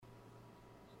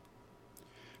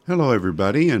Hello,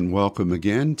 everybody, and welcome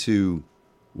again to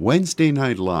Wednesday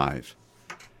Night Live.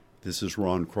 This is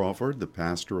Ron Crawford, the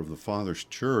pastor of the Father's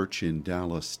Church in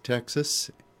Dallas, Texas,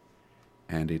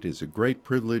 and it is a great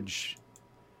privilege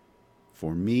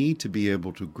for me to be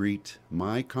able to greet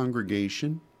my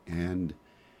congregation and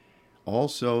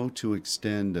also to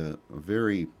extend a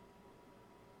very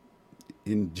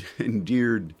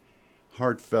endeared,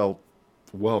 heartfelt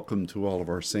welcome to all of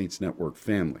our Saints Network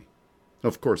family.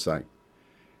 Of course, I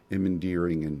am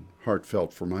endearing and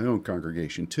heartfelt for my own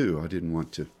congregation too. I didn't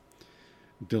want to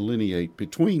delineate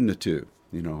between the two.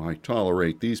 You know, I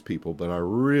tolerate these people, but I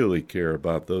really care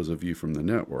about those of you from the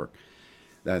network.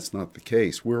 That's not the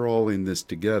case. We're all in this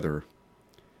together.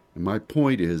 And my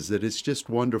point is that it's just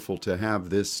wonderful to have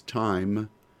this time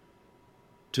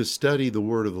to study the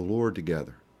Word of the Lord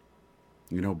together.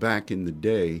 You know, back in the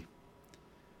day,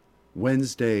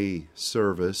 Wednesday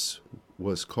service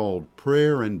was called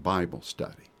Prayer and Bible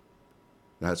Study.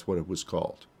 That's what it was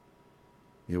called.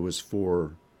 It was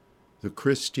for the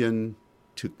Christian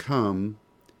to come.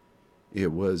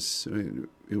 It was,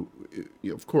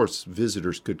 of course,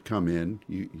 visitors could come in.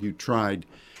 You tried,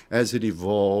 as it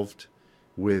evolved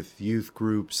with youth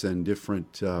groups and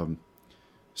different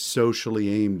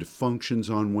socially aimed functions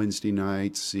on Wednesday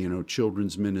nights, you know,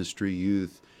 children's ministry,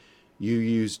 youth, you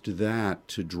used that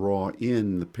to draw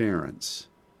in the parents.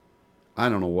 I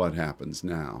don't know what happens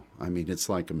now. I mean, it's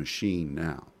like a machine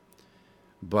now.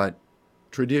 But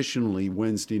traditionally,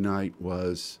 Wednesday night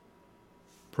was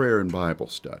prayer and Bible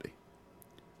study.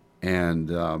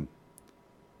 And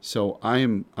so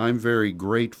I'm very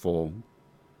grateful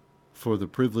for the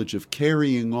privilege of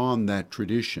carrying on that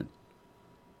tradition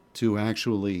to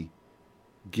actually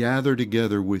gather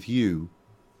together with you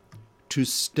to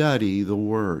study the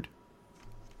Word.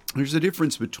 There's a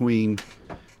difference between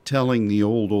telling the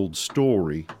old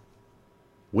story,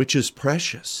 which is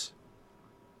precious,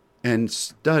 and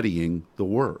studying the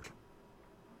Word.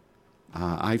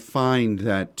 I find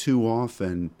that too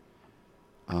often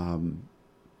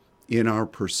in our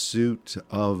pursuit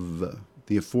of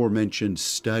the aforementioned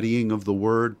studying of the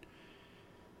Word,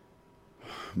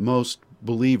 most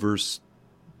believers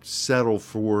settle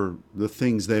for the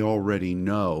things they already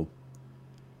know.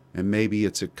 And maybe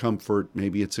it's a comfort,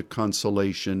 maybe it's a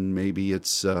consolation, maybe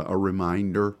it's a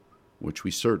reminder, which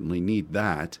we certainly need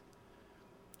that.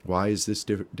 Why is this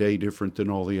day different than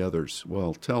all the others?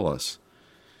 Well, tell us.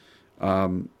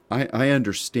 I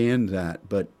understand that,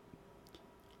 but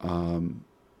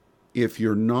if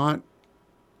you're not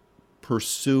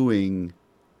pursuing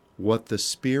what the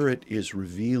Spirit is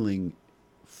revealing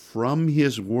from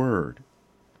His Word,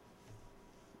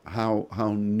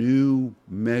 how new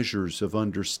measures of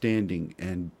understanding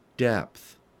and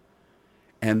depth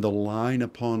and the line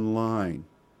upon line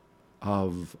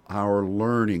of our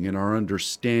learning and our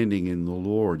understanding in the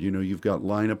Lord. You know, you've got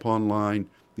line upon line,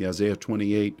 the Isaiah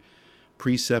 28,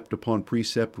 precept upon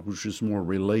precept, which is more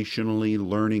relationally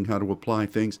learning how to apply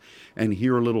things, and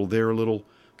here a little, there a little,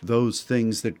 those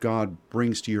things that God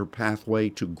brings to your pathway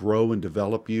to grow and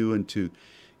develop you and to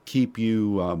keep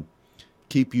you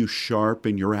sharp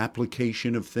in your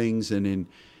application of things, and in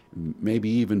maybe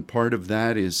even part of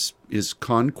that is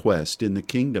conquest in the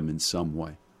kingdom in some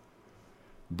way.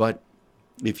 But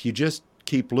if you just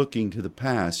keep looking to the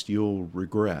past, you'll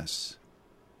regress.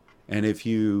 And if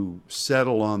you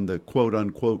settle on the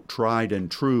quote-unquote tried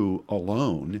and true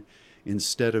alone,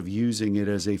 instead of using it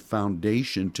as a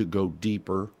foundation to go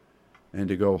deeper and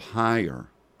to go higher,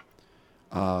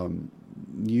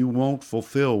 you won't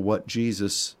fulfill what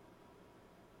Jesus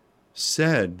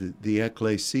said the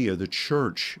ecclesia, the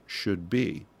church, should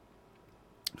be.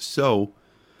 So,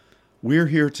 we're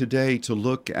here today to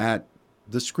look at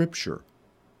the Scripture.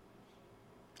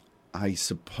 I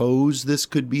suppose this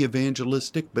could be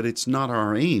evangelistic, but it's not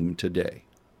our aim today.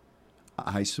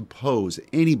 I suppose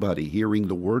anybody hearing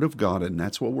the Word of God, and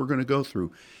that's what we're going to go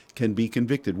through, can be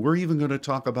convicted. We're even going to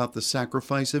talk about the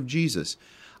sacrifice of Jesus.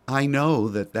 I know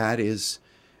that is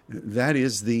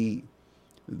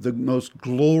the most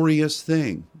glorious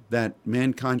thing that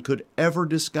mankind could ever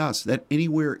discuss, that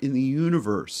anywhere in the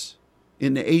universe,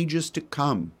 in the ages to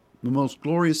come, the most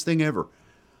glorious thing ever.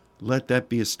 Let that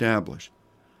be established.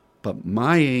 But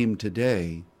my aim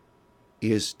today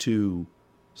is to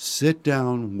sit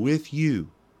down with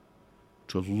you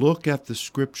to look at the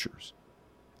Scriptures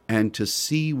and to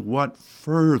see what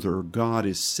further God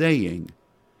is saying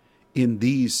in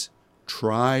these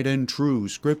tried and true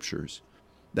Scriptures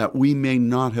that we may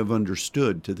not have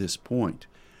understood to this point.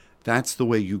 That's the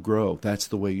way you grow. That's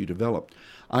the way you develop.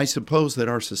 I suppose that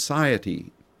our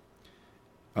society,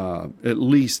 at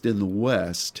least in the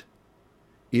West,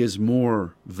 is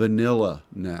more vanilla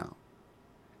now.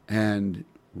 And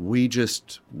we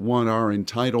just want our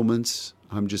entitlements.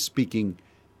 I'm just speaking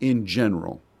in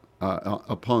general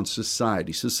upon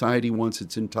society. Society wants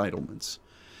its entitlements.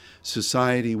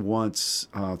 Society wants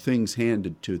things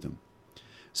handed to them.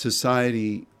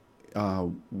 Society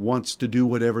wants to do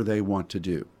whatever they want to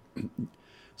do.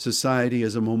 Society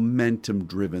is a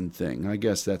momentum-driven thing. I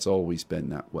guess that's always been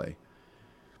that way.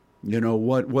 You know,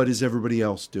 what is everybody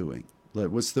else doing?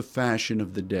 What's the fashion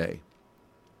of the day?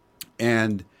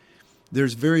 And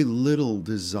there's very little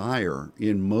desire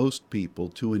in most people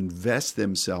to invest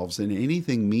themselves in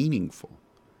anything meaningful,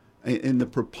 in the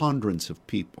preponderance of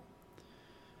people.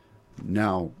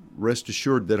 Now, rest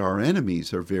assured that our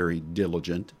enemies are very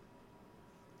diligent.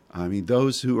 I mean,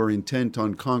 those who are intent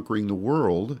on conquering the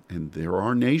world, and there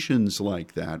are nations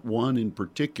like that, one in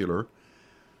particular,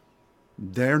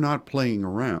 they're not playing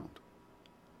around.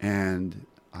 And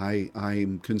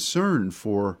I'm concerned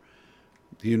for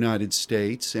the United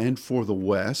States and for the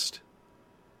West,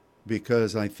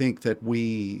 because I think that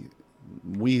we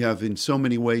have in so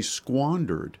many ways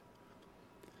squandered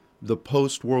the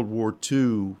post-World War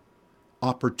II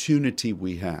opportunity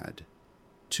we had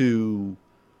to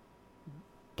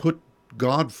put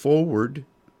God forward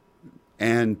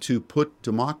and to put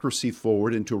democracy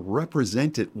forward and to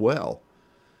represent it well.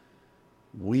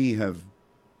 We have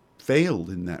failed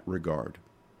in that regard.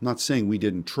 I'm not saying we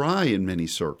didn't try in many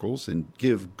circles and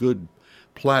give good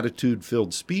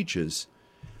platitude-filled speeches,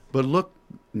 but look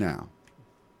now.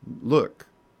 Look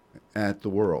at the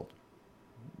world.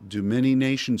 Do many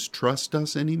nations trust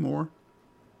us anymore?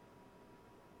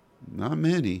 Not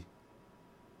many.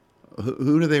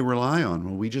 Who do they rely on?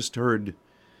 Well, we just heard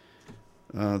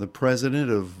the president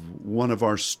of one of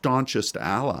our staunchest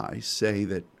allies say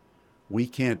that we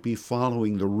can't be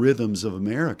following the rhythms of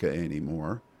America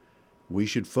anymore. We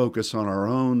should focus on our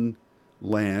own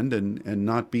land and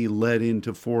not be led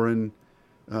into foreign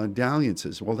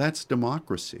dalliances. Well, that's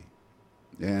democracy.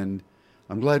 And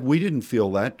I'm glad we didn't feel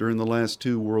that during the last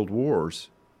two world wars.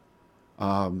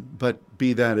 But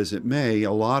be that as it may,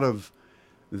 a lot of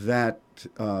that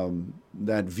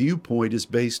viewpoint is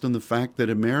based on the fact that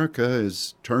America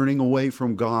is turning away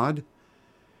from God,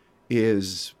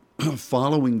 is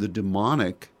following the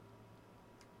demonic,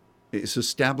 is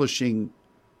establishing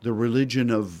the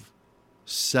religion of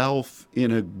self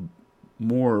in a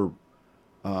more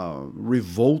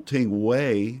revolting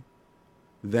way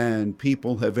than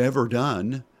people have ever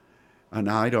done. And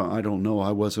I don't know.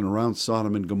 I wasn't around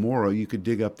Sodom and Gomorrah. You could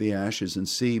dig up the ashes and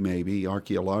see, maybe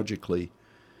archaeologically,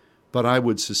 but I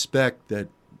would suspect that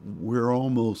we're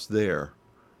almost there.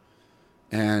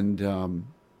 And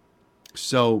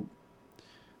so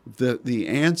the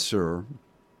answer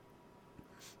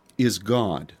is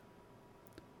God.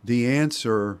 The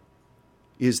answer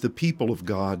is the people of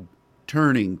God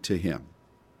turning to Him.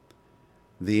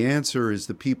 The answer is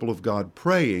the people of God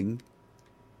praying.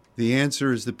 The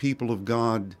answer is the people of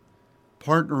God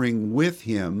partnering with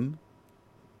Him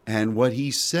and what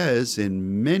He says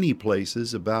in many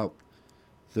places about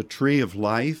the tree of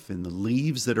life and the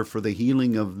leaves that are for the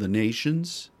healing of the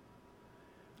nations.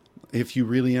 If you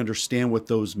really understand what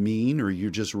those mean, or you're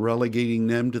just relegating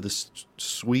them to the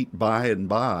sweet by and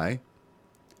by,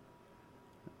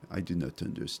 I do not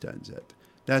understand that.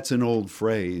 That's an old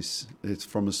phrase. It's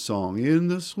from a song. In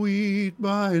the sweet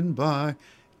by and by.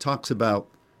 It talks about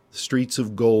streets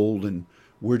of gold, and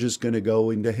we're just going to go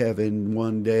into heaven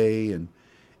one day, and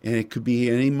it could be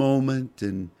any moment,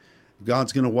 and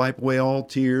God's going to wipe away all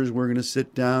tears. We're going to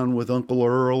sit down with Uncle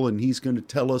Earl, and he's going to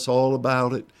tell us all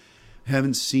about it.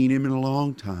 Haven't seen him in a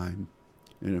long time.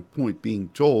 And a point being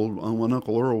told, when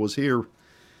Uncle Earl was here,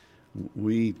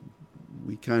 we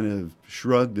kind of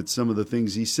shrugged at some of the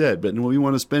things he said, but we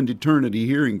want to spend eternity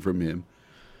hearing from him.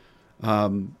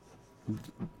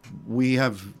 We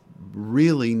have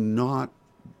really not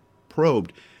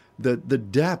probed the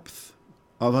depth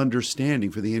of understanding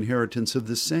for the inheritance of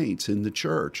the saints in the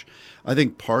church. I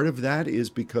think part of that is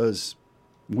because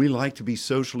we like to be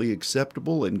socially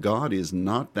acceptable, and God is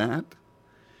not that.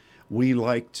 We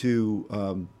like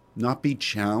to not be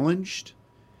challenged.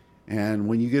 And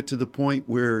when you get to the point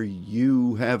where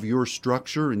you have your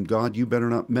structure and God, you better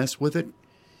not mess with it,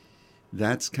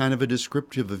 that's kind of a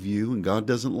descriptive of you, and God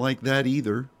doesn't like that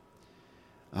either.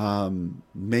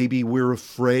 Maybe we're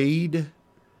afraid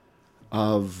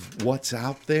of what's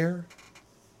out there,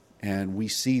 and we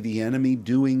see the enemy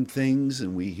doing things,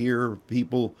 and we hear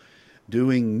people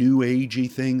doing new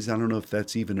agey things. I don't know if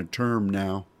that's even a term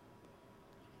now.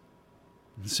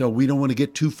 So we don't want to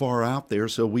get too far out there,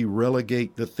 so we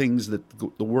relegate the things that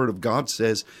the Word of God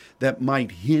says that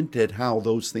might hint at how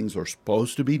those things are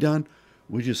supposed to be done.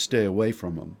 We just stay away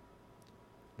from them.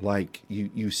 Like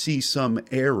you see some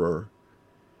error,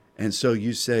 and so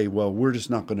you say, well, we're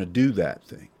just not going to do that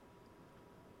thing.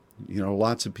 You know,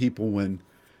 lots of people, when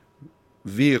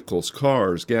vehicles,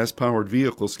 cars, gas-powered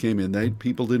vehicles came in,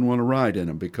 people didn't want to ride in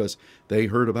them because they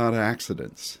heard about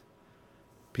accidents.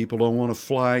 People don't want to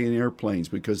fly in airplanes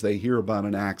because they hear about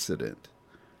an accident.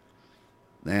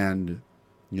 And,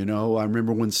 you know, I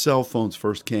remember when cell phones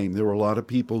first came, there were a lot of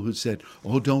people who said,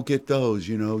 oh, don't get those,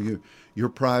 you know, your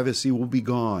privacy will be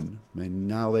gone. And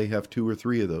now they have 2 or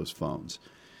 3 of those phones.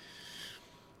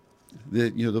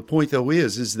 The point, though,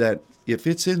 is that if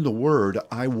it's in the Word,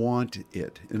 I want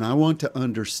it, and I want to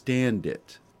understand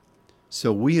it.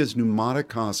 So we as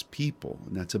pneumatikos people,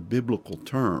 and that's a biblical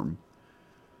term,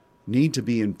 need to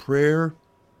be in prayer.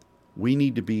 We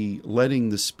need to be letting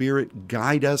the Spirit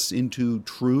guide us into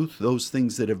truth, those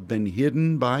things that have been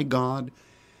hidden by God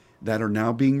that are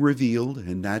now being revealed,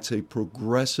 and that's a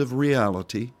progressive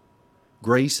reality.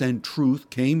 Grace and truth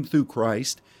came through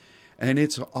Christ, and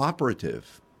it's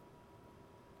operative.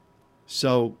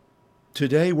 So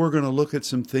today we're going to look at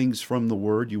some things from the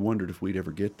Word. You wondered if we'd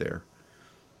ever get there.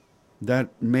 That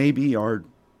maybe are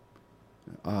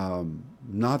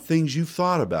not things you've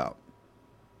thought about.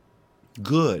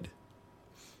 Good.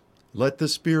 Let the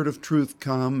Spirit of truth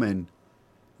come, and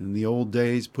in the old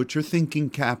days, put your thinking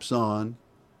caps on,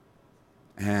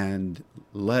 and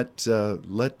let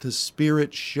the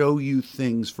Spirit show you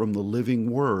things from the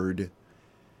living Word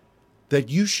that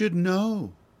you should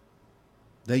know,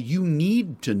 that you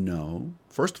need to know.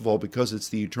 First of all, because it's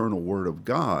the eternal Word of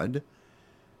God.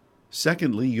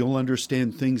 Secondly, you'll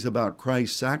understand things about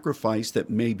Christ's sacrifice that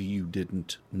maybe you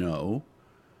didn't know.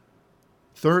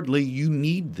 Thirdly, you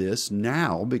need this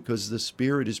now because the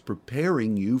Spirit is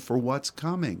preparing you for what's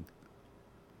coming.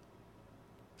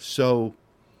 So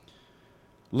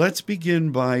let's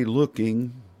begin by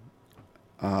looking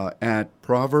at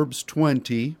Proverbs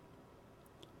 20.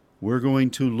 We're going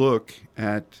to look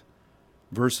at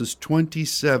verses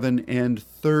 27 and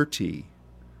 30.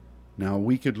 Now,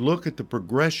 we could look at the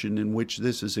progression in which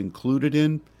this is included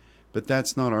in, but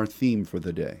that's not our theme for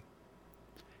the day.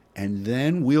 And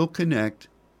then we'll connect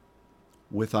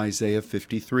with Isaiah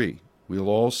 53. We'll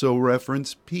also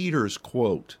reference Peter's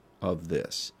quote of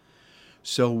this.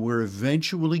 So we're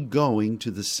eventually going to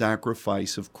the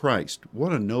sacrifice of Christ.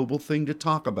 What a noble thing to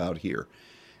talk about here.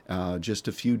 Just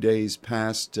a few days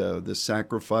past the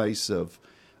sacrifice of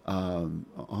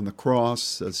on the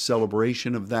cross, a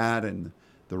celebration of that, and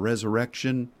the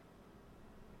resurrection.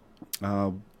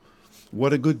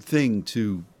 What a good thing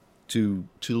to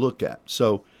look at.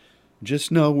 So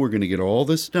just know we're going to get all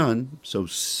this done, so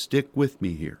stick with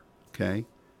me here, okay?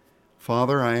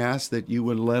 Father, I ask that you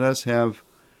would let us have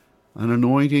an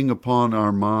anointing upon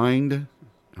our mind,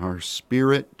 our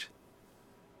spirit,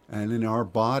 and in our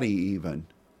body even,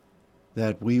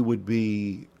 that we would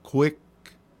be quick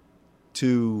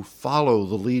to follow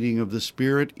the leading of the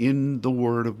Spirit in the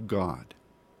Word of God.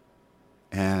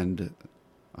 And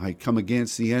I come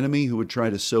against the enemy who would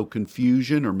try to sow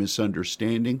confusion or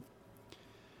misunderstanding.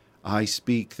 I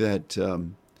speak that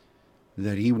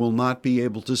he will not be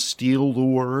able to steal the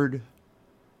Word,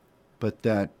 but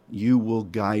that you will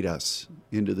guide us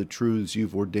into the truths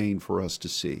you've ordained for us to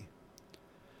see.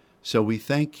 So we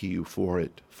thank you for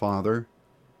it, Father,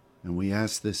 and we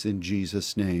ask this in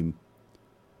Jesus' name.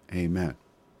 Amen.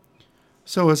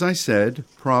 So as I said,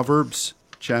 Proverbs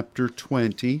chapter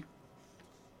 20.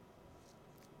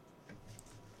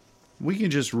 We can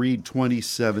just read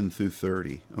 27 through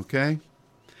 30, okay?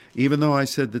 Even though I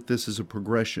said that this is a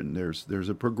progression, there's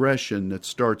a progression that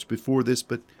starts before this,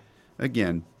 but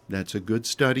again, that's a good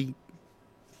study.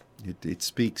 It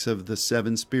speaks of the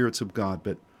 7 spirits of God,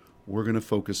 but we're going to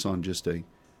focus on just a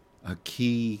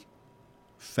key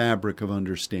fabric of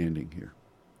understanding here.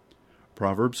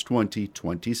 Proverbs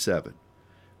 20:27.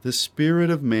 The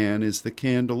spirit of man is the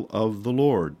candle of the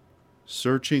Lord,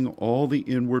 searching all the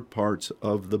inward parts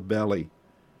of the belly.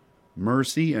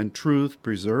 Mercy and truth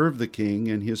preserve the king,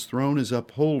 and his throne is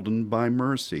upholden by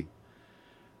mercy.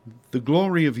 The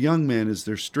glory of young men is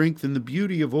their strength, and the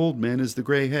beauty of old men is the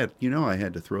gray head. You know, I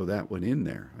had to throw that one in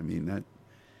there. I mean, that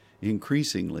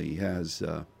increasingly has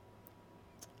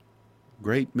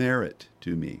great merit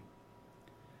to me.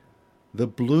 The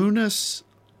blueness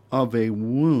of a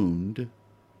wound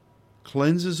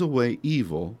cleanses away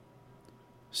evil,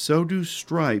 so do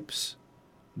stripes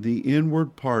the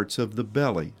inward parts of the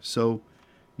belly. So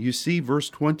you see verse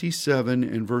 27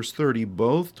 and verse 30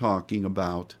 both talking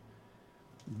about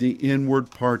the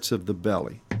inward parts of the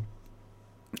belly.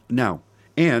 Now,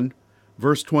 and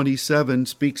verse 27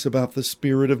 speaks about the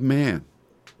spirit of man,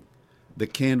 the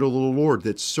candle of the Lord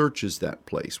that searches that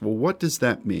place. Well, what does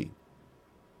that mean?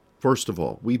 First of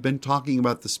all, we've been talking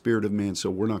about the spirit of man, so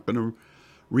we're not going to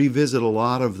revisit a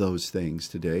lot of those things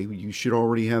today. You should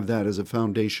already have that as a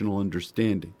foundational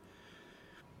understanding.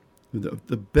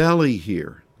 The belly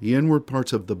here, the inward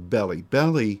parts of the belly.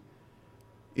 Belly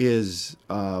is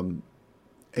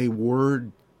a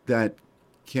word that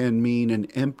can mean an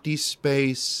empty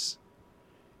space.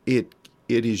 It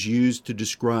is used to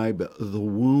describe the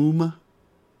womb.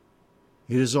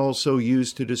 It is also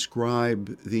used to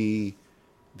describe the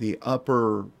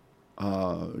upper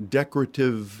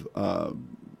decorative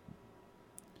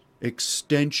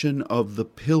extension of the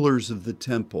pillars of the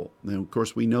temple. Now, of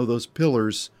course, we know those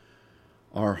pillars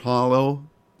are hollow.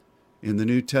 In the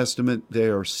New Testament, they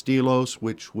are stelos,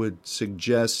 which would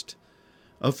suggest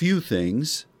a few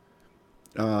things.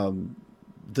 The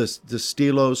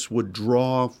stelos would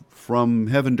draw from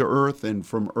heaven to earth and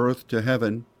from earth to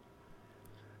heaven.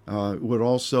 It would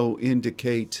also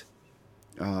indicate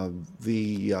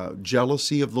the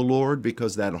jealousy of the Lord,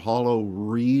 because that hollow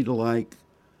reed-like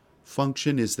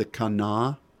function is the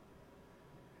kana.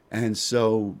 And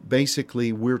so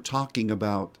basically we're talking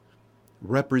about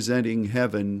representing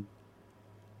heaven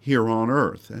here on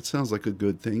earth. That sounds like a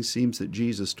good thing. Seems that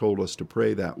Jesus told us to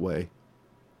pray that way.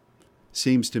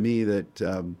 Seems to me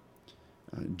that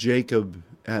Jacob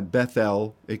at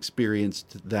Bethel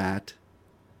experienced that.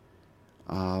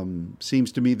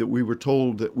 Seems to me that we were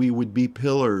told that we would be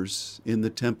pillars in the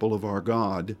temple of our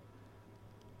God.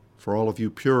 For all of you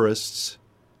purists,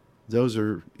 those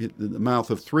are in the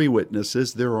mouth of 3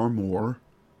 witnesses. There are more.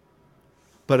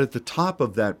 But at the top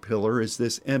of that pillar is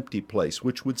this empty place,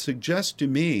 which would suggest to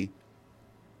me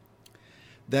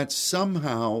that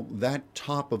somehow that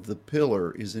top of the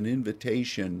pillar is an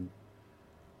invitation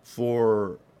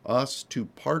for us to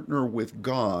partner with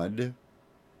God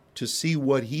to see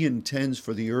what He intends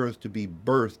for the earth to be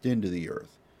birthed into the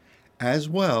earth, as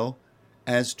well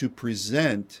as to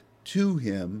present to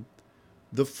Him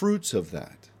the fruits of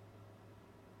that.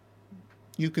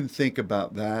 You can think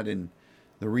about that in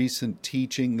the recent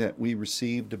teaching that we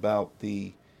received about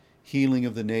the healing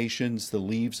of the nations, the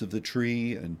leaves of the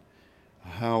tree, and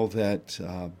how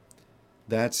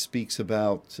that speaks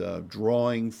about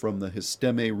drawing from the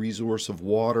histeme resource of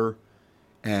water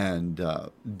and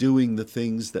doing the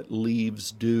things that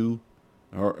leaves do,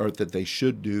 or that they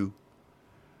should do.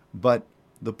 But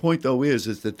the point, though, is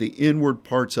that the inward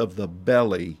parts of the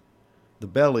belly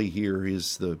here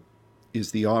is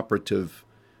the operative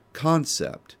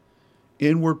concept.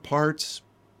 Inward parts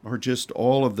are just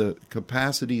all of the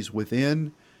capacities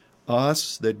within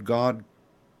us that God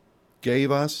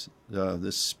gave us,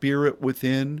 the spirit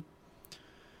within,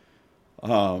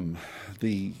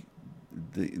 the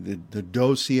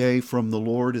dossier from the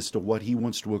Lord as to what He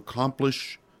wants to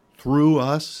accomplish through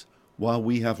us while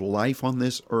we have life on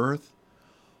this earth.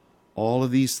 All of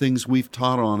these things we've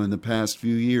taught on in the past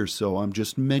few years, so I'm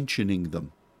just mentioning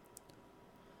them.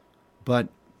 But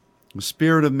the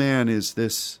spirit of man is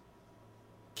this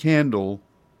candle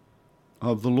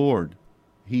of the Lord.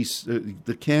 He's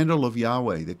the candle of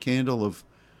Yahweh, the candle of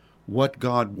what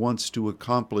God wants to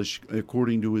accomplish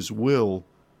according to His will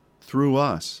through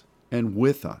us and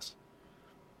with us.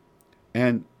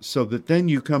 And so that then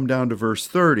you come down to verse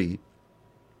 30,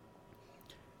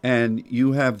 and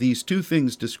you have these 2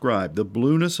 things described: the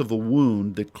blueness of a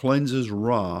wound that cleanses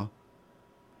raw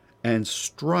and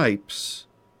stripes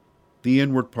the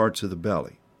inward parts of the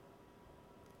belly.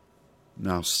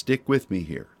 Now stick with me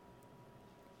here.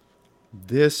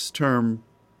 This term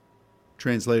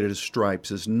translated as stripes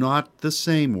is not the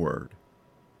same word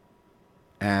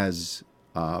as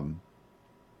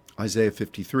Isaiah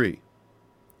 53.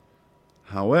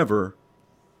 However,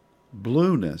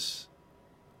 blueness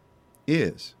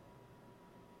is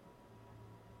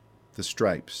the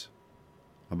stripes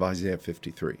of Isaiah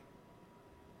 53.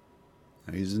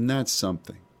 Now, isn't that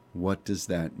something? What does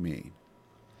that mean?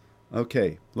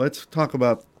 Okay, let's talk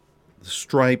about the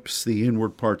stripes, the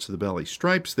inward parts of the belly.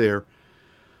 Stripes there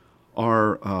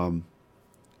are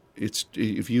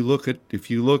if you look at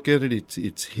it,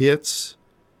 it's hits.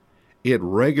 It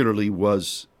regularly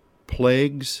was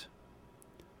plagues.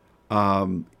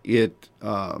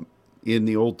 In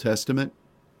the Old Testament,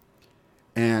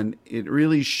 and it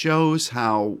really shows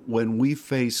how when we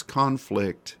face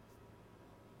conflict,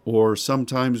 or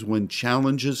sometimes when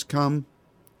challenges come,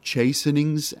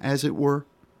 chastenings, as it were,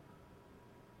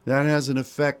 that has an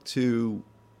effect to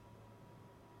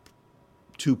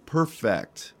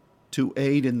perfect, to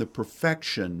aid in the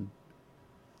perfection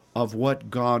of what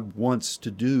God wants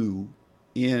to do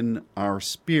in our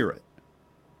spirit.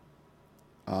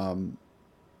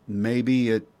 Maybe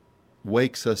it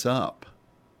wakes us up.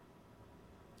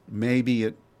 Maybe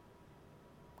it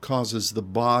causes the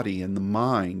body and the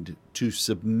mind to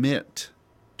submit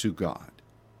to God.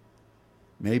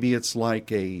 Maybe it's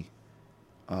like a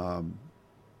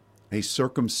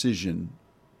circumcision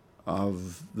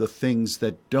of the things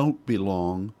that don't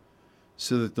belong,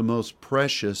 so that the most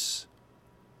precious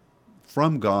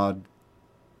from God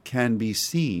can be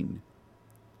seen.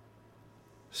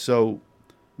 So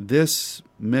this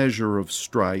measure of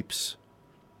stripes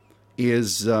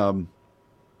is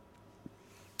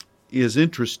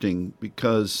interesting,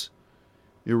 because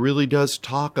it really does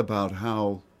talk about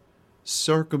how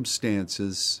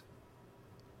circumstances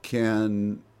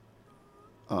can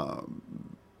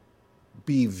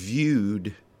be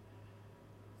viewed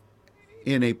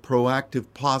in a proactive,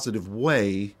 positive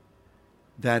way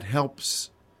that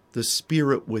helps the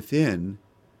spirit within,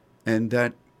 and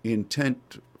that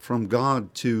intent from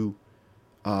God to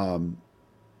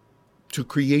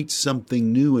create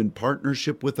something new in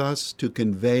partnership with us, to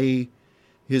convey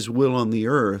His will on the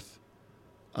earth.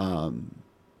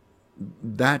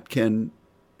 That can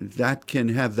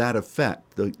have that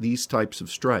effect, these types of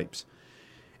stripes.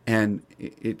 And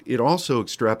it also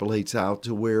extrapolates out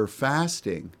to where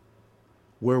fasting,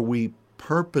 where we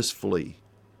purposefully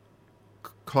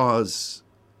cause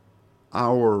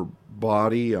our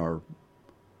body, our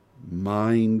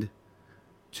mind,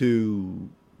 to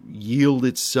yield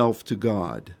itself to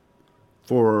God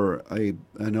for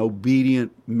an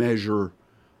obedient measure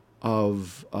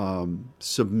of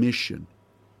submission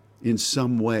in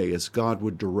some way, as God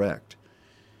would direct,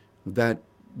 that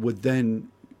would then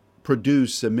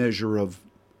produce a measure of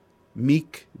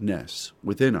meekness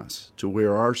within us, to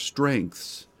where our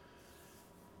strengths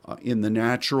in the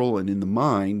natural and in the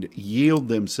mind yield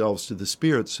themselves to the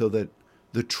Spirit, so that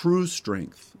the true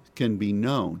strength can be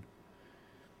known.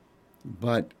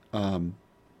 But, in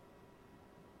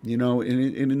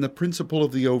the principle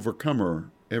of the overcomer,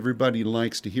 everybody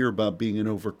likes to hear about being an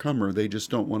overcomer. They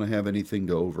just don't want to have anything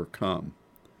to overcome.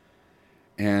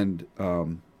 And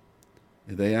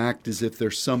they act as if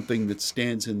there's something that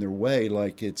stands in their way,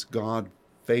 like it's God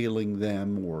failing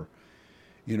them, or,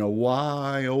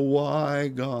 why, oh why,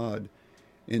 God,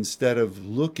 instead of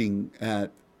looking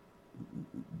at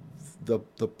the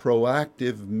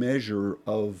proactive measure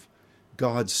of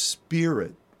God's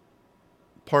Spirit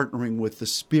partnering with the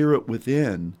Spirit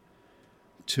within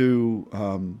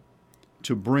to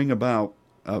bring about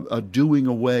a doing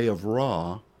away of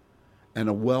Ra and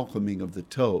a welcoming of the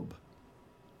Tob.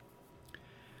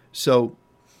 So,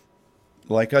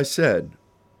 like I said,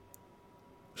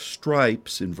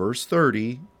 stripes in verse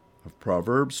 30 of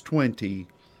Proverbs 20,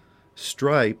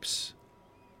 stripes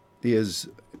is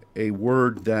a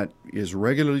word that is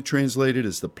regularly translated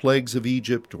as the plagues of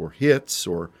Egypt, or hits,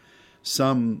 or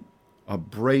some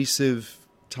abrasive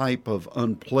type of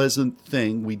unpleasant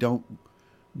thing. We don't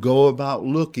go about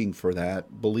looking for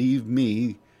that. Believe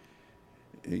me,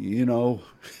 you don't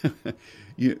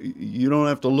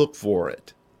have to look for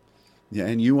it.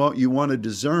 And you want to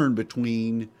discern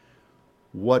between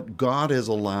what God has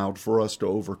allowed for us to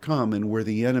overcome and where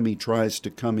the enemy tries to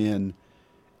come in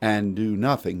and do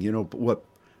nothing.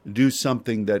 Do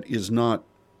something that is not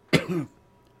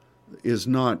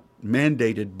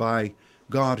mandated by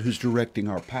God, who's directing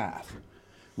our path.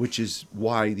 Which is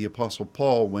why the Apostle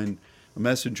Paul, when a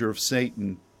messenger of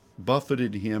Satan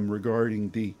buffeted him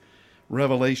regarding the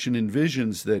revelation and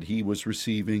visions that he was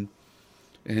receiving,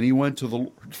 and he went to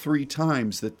the 3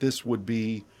 times that this would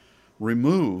be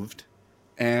removed,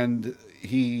 and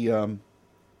he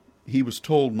was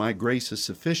told, "My grace is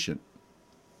sufficient."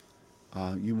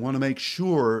 You want to make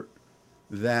sure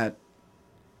that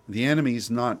the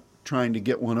enemy's not trying to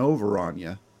get one over on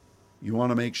you. You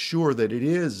want to make sure that it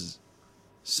is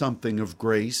something of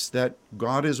grace that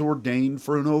God has ordained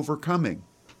for an overcoming.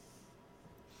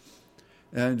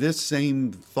 And this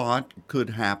same thought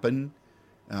could happen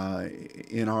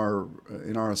in our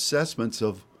assessments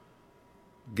of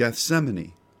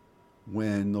Gethsemane,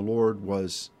 when the Lord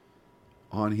was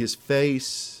on his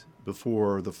face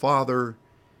before the Father.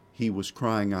 He was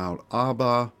crying out,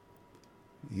 "Abba."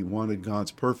 He wanted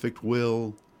God's perfect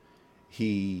will.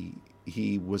 He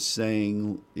was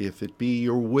saying, "If it be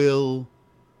your will,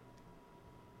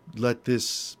 let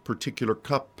this particular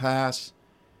cup pass."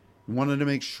 He wanted to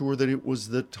make sure that it was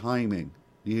the timing,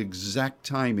 the exact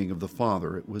timing of the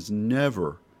Father. It was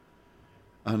never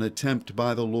an attempt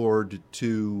by the Lord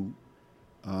to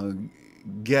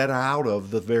get out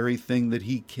of the very thing that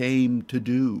he came to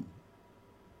do.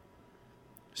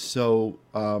 So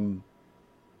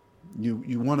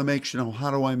you want to make sure.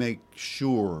 How do I make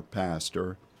sure,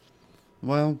 Pastor?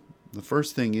 Well, the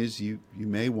first thing is you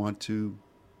may want to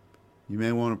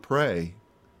pray.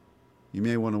 You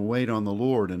may want to wait on the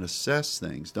Lord and assess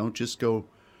things. Don't just go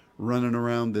running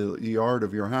around the yard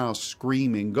of your house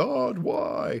screaming, God,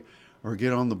 why? Or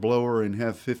get on the blower and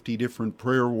have 50 different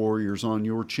prayer warriors on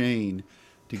your chain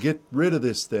to get rid of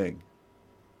this thing.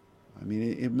 I mean,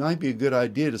 it might be a good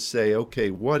idea to say,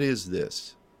 okay, what is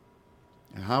this?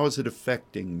 How is it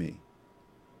affecting me?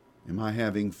 Am I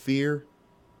having fear?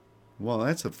 Well,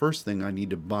 that's the first thing I need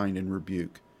to bind and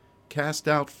rebuke. Cast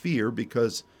out fear,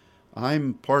 because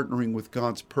I'm partnering with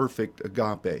God's perfect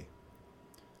agape.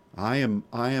 I am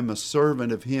a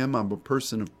servant of Him. I'm a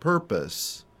person of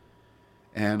purpose.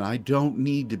 And I don't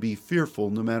need to be fearful,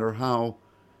 no matter how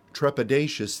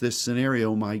trepidatious this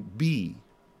scenario might be,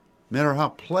 no matter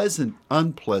how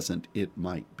unpleasant it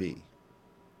might be.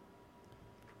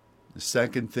 The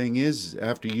second thing is,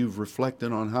 after you've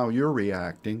reflected on how you're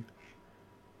reacting,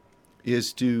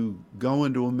 is to go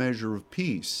into a measure of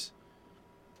peace.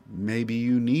 Maybe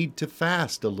you need to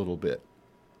fast a little bit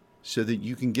so that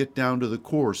you can get down to the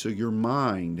core, so your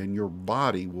mind and your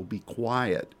body will be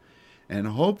quiet. And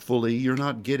hopefully you're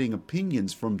not getting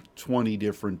opinions from 20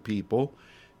 different people,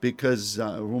 because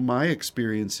my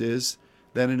experience is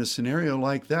that in a scenario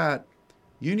like that,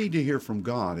 you need to hear from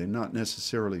God and not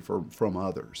necessarily from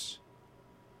others.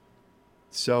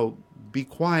 So be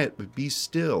quiet, but be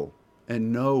still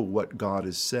and know what God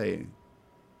is saying.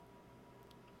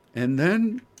 And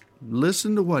then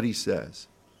listen to what He says.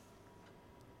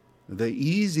 The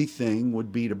easy thing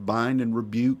would be to bind and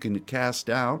rebuke and to cast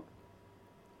out.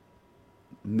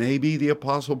 Maybe the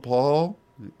Apostle Paul,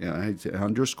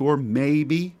 underscore,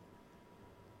 maybe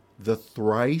the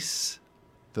 3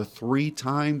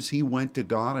 times he went to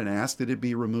God and asked that it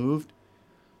be removed.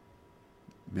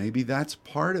 Maybe that's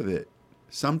part of it.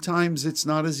 Sometimes it's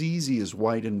not as easy as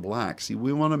white and black. See,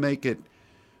 we want to make it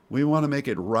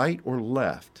right or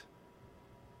left.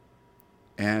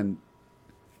 And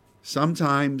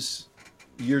sometimes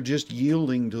you're just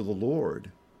yielding to the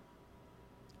Lord.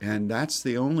 And that's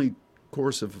the only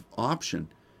course of option.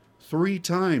 3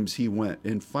 times he went,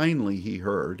 and finally he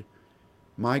heard,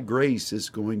 my grace is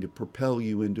going to propel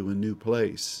you into a new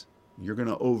place. You're going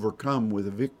to overcome with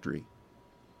a victory.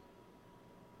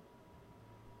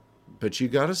 But you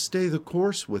got to stay the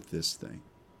course with this thing.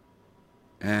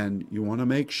 And you want to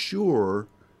make sure,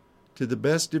 to the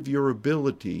best of your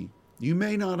ability, you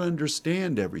may not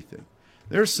understand everything.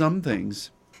 There are some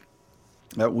things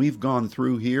that we've gone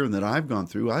through here and that I've gone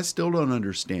through, I still don't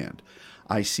understand.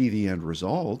 I see the end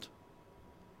result,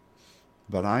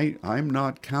 but I'm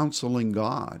not counseling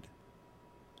God.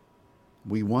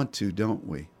 We want to, don't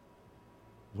we?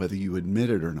 Whether you admit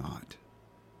it or not.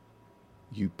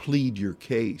 You plead your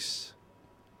case.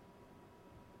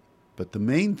 But the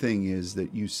main thing is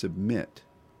that you submit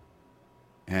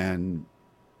and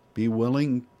be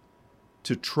willing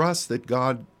to trust that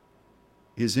God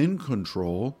is in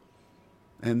control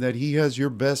and that He has your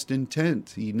best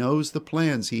intent. He knows the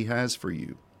plans He has for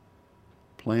you.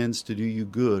 Plans to do you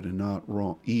good and not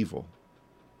evil.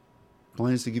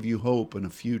 Plans to give you hope and a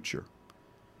future.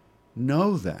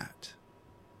 Know that.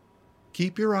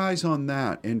 Keep your eyes on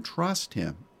that and trust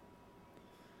Him.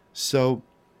 So,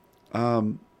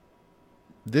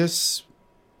 this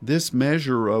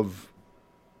measure of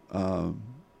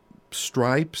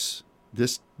stripes,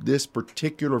 this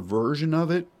particular version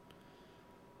of it,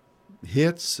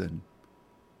 hits and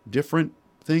different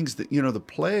things that, the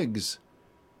plagues,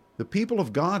 the people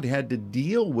of God had to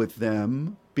deal with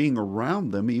them being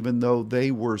around them, even though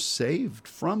they were saved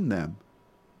from them.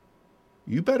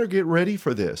 You better get ready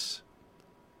for this.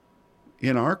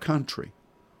 In our country,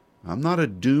 I'm not a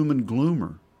doom and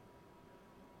gloomer,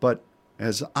 but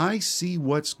as I see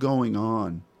what's going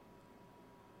on,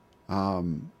 I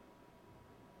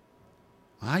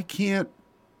can't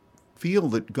feel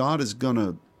that God is going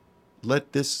to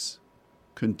let this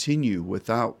continue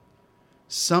without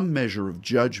some measure of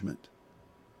judgment.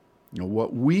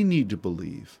 What we need to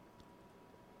believe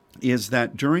is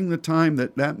that during the time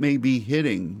that may be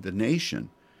hitting the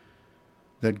nation,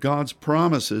 that God's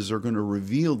promises are going to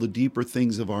reveal the deeper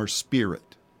things of our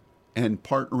spirit and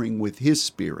partnering with His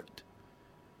Spirit,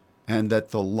 and that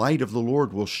the light of the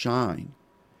Lord will shine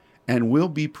and will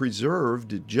be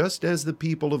preserved just as the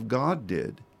people of God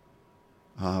did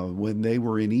when they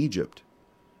were in Egypt.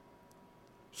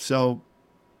 So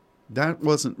that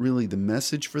wasn't really the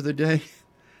message for the day.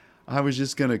 I was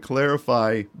just going to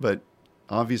clarify, but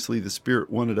obviously the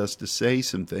Spirit wanted us to say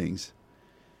some things.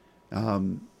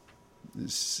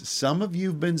 Some of you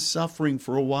have been suffering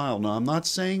for a while. Now, I'm not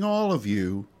saying all of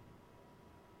you,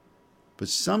 but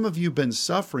some of you have been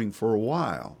suffering for a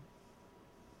while.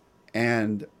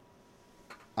 And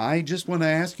I just want to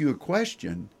ask you a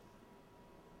question.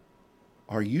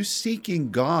 Are you seeking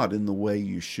God in the way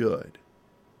you should?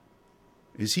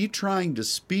 Is He trying to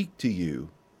speak to you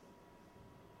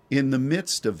in the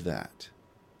midst of that?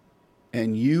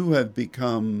 And you have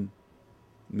become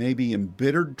maybe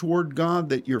embittered toward God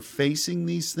that you're facing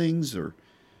these things, or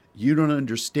you don't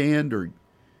understand, or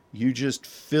you just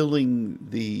filling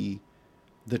the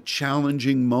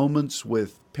challenging moments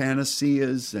with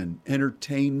panaceas and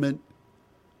entertainment.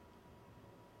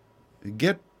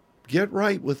 Get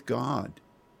right with God.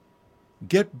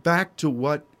 Get back to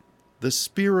what the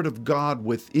Spirit of God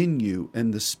within you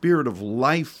and the Spirit of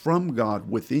life from God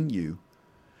within you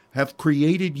have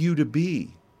created you to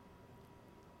be.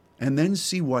 And then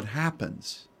see what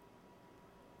happens.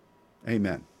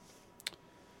 Amen.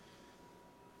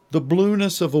 The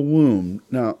blueness of a wound.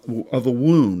 Now, of a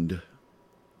wound.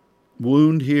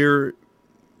 Wound here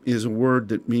is a word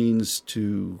that means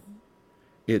to,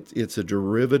 it's a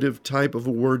derivative type of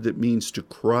a word that means to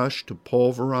crush, to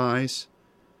pulverize.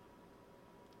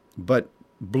 But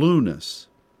blueness,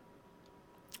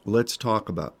 let's talk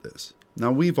about this.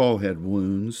 Now, we've all had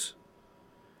wounds.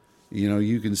 You know,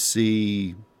 you can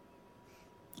see,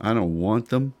 I don't want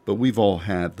them, but we've all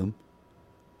had them.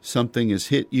 Something has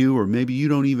hit you, or maybe you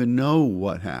don't even know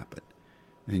what happened,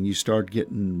 and you start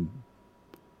getting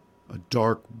a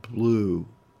dark blue,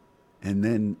 and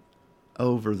then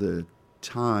over the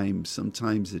time,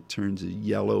 sometimes it turns a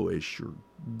yellowish or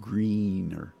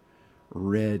green or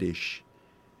reddish,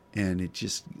 and it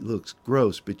just looks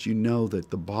gross, but you know that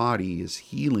the body is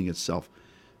healing itself.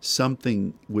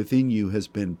 Something within you has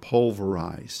been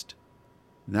pulverized.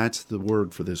 And that's the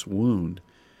word for this wound.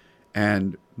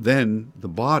 And then the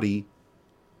body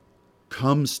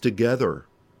comes together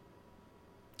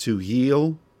to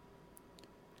heal,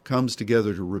 comes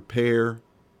together to repair,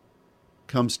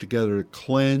 comes together to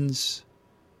cleanse,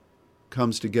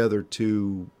 comes together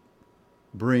to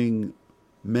bring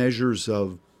measures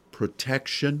of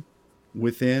protection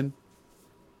within.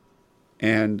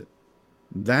 And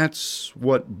that's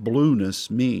what blueness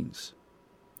means.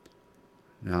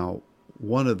 Now,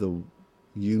 one of the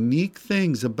unique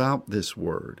things about this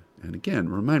word, and again,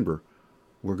 remember,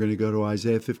 we're going to go to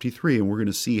Isaiah 53 and we're going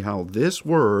to see how this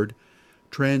word,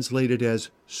 translated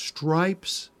as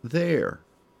stripes there,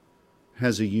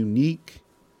 has a unique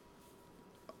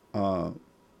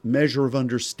measure of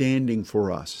understanding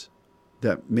for us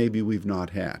that maybe we've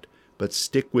not had. But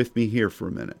stick with me here for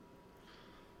a minute.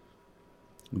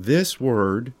 This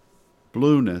word,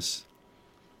 blueness,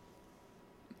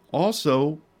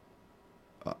 also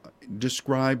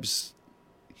describes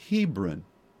Hebron.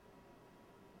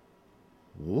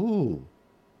 Ooh,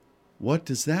 what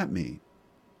does that mean?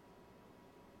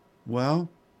 Well,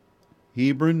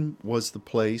 Hebron was the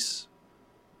place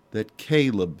that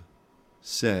Caleb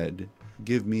said,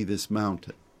 "Give me this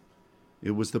mountain."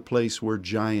 It was the place where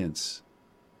giants,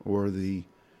 or the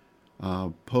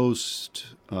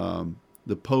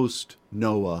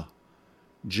post-Noah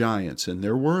giants, and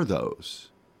there were those.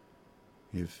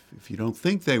 If you don't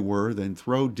think they were, then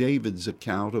throw David's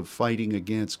account of fighting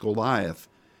against Goliath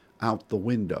out the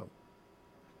window.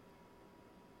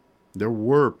 There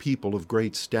were people of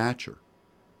great stature.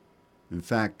 In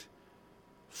fact,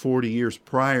 40 years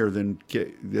prior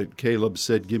that Caleb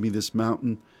said, "Give me this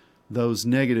mountain," those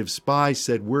negative spies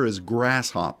said, "We're as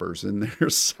grasshoppers in their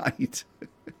sight."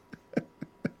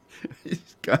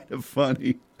 It's kind of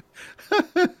funny.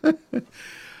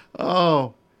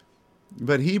 Oh,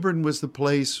 but Hebron was the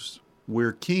place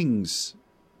where kings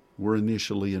were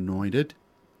initially anointed.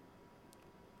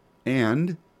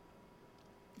 And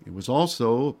it was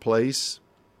also a place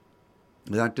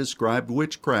that described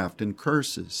witchcraft and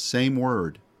curses. Same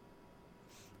word.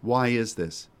 Why is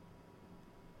this?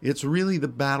 It's really the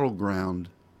battleground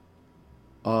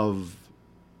of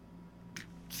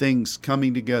things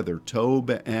coming together, Tob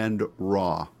and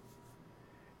Ra.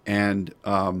 And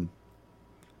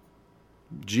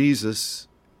Jesus,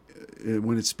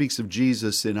 when it speaks of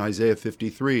Jesus in Isaiah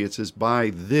 53, it says,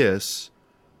 "By this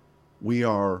we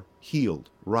are healed,"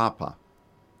 Rapha.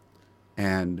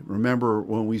 And remember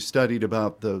when we studied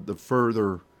about the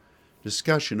further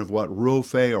discussion of what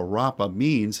Rophe or Rapha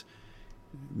means,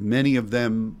 many of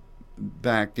them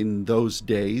back in those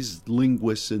days,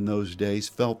 linguists in those days,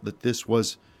 felt that this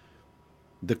was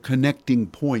the connecting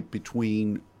point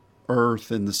between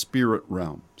earth and the spirit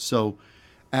realm. So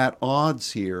at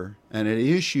odds here and at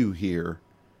issue here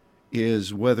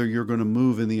is whether you're going to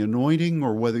move in the anointing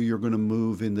or whether you're going to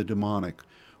move in the demonic,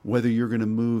 whether you're going to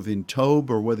move in Tob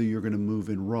or whether you're going to move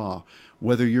in Ra,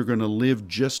 whether you're going to live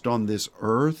just on this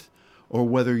earth or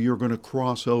whether you're going to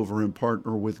cross over and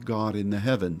partner with God in the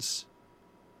heavens.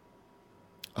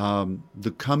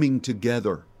 The coming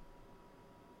together.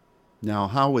 Now,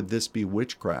 how would this be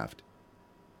witchcraft?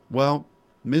 Well,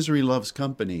 misery loves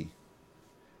company.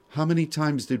 How many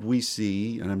times did we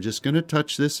see, and I'm just going to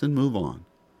touch this and move on,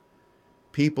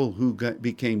 people who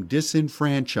became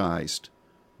disenfranchised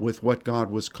with what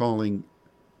God was calling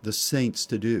the saints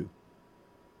to do?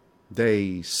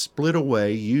 They split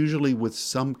away, usually with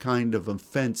some kind of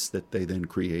offense that they then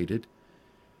created,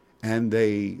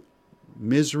 and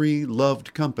misery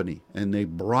loved company, and they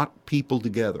brought people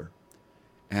together.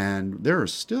 And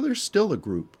there's still a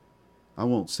group, I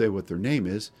won't say what their name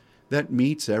is, that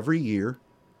meets every year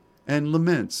and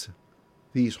laments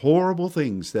these horrible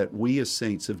things that we as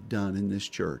saints have done in this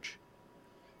church,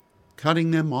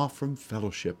 cutting them off from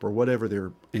fellowship or whatever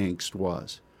their angst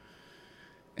was.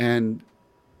 And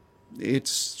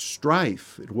it's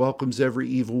strife. It welcomes every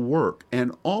evil work.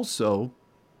 And also,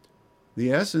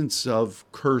 the essence of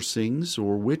cursings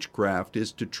or witchcraft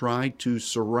is to try to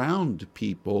surround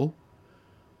people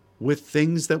with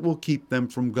things that will keep them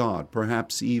from God.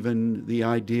 Perhaps even the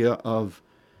idea of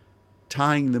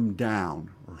tying them down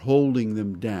or holding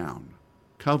them down,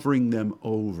 covering them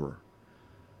over.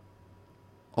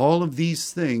 All of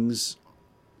these things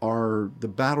are the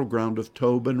battleground of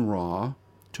Tob and Ra,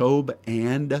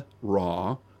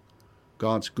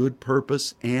 God's good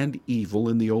purpose and evil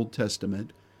in the Old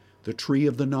Testament, the tree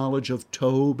of the knowledge of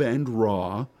Tob and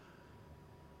Ra.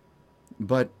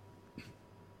 But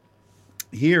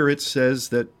here it says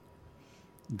that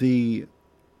the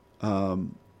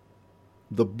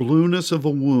blueness of a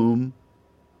womb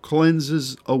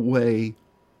cleanses away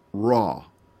Ra.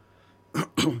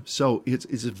 So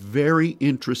it's a very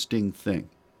interesting thing.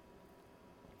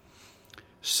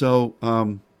 So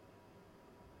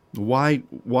why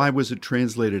was it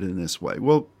translated in this way?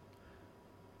 Well,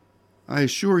 I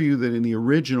assure you that in the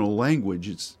original language,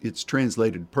 it's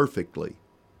translated perfectly.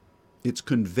 It's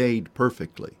conveyed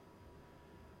perfectly.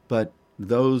 But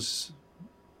those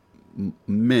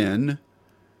men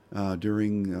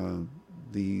during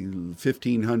the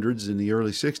 1500s and the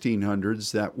early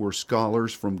 1600s that were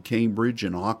scholars from Cambridge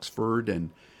and Oxford and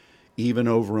even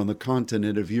over on the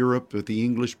continent of Europe with the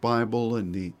English Bible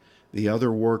and the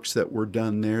other works that were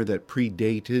done there that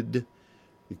predated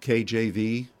the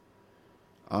KJV,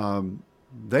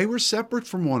 they were separate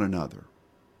from one another.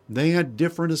 They had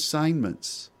different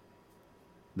assignments.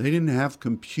 They didn't have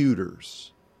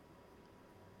computers.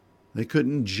 They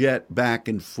couldn't jet back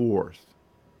and forth.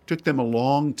 It took them a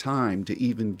long time to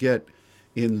even get,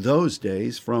 in those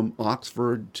days, from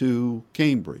Oxford to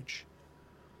Cambridge.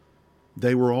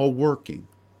 They were all working.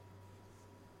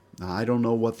 Now, I don't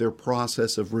know what their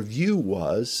process of review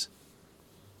was,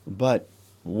 but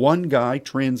one guy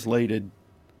translated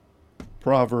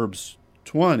Proverbs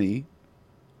 20.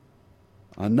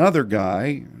 Another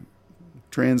guy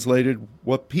translated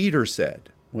what Peter said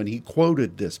when he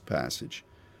quoted this passage.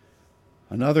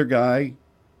 Another guy,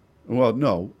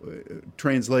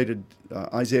 translated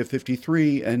Isaiah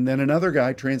 53, and then another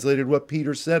guy translated what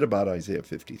Peter said about Isaiah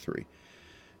 53.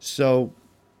 So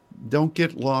don't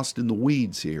get lost in the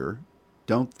weeds here.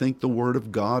 Don't think the Word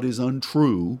of God is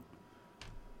untrue.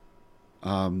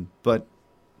 But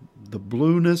the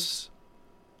blueness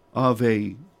of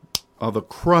a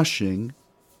crushing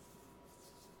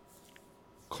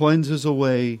cleanses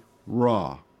away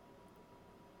Ra.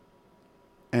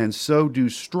 And so do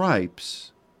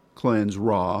stripes cleanse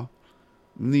Ra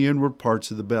in the inward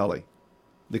parts of the belly.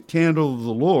 The candle of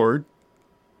the Lord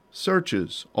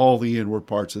searches all the inward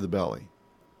parts of the belly.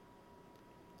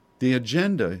 The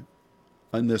agenda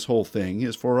on this whole thing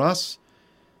is for us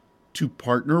to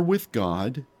partner with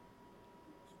God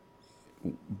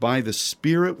by the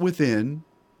Spirit within,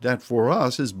 that for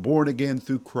us is born again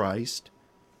through Christ,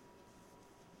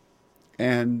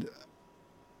 and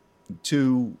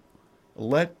to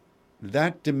let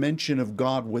that dimension of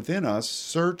God within us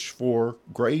search for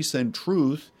grace and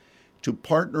truth to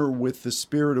partner with the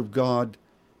Spirit of God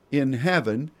in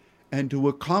heaven and to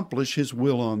accomplish His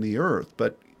will on the earth.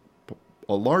 But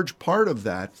a large part of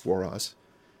that for us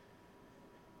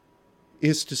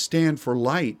is to stand for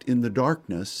light in the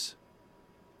darkness,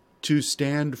 to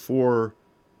stand for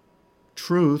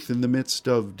truth in the midst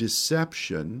of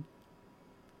deception,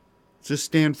 to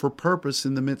stand for purpose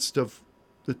in the midst of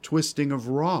the twisting of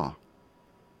Ra.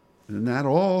 And that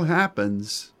all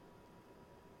happens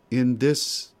in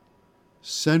this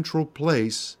central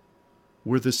place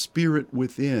where the Spirit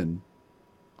within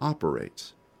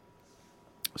operates.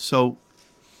 So,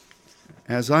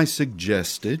 as I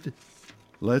suggested,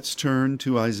 let's turn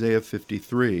to Isaiah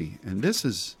 53. And this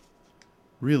is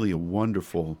really a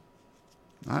wonderful,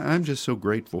 I'm just so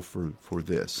grateful for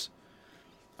this.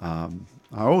 I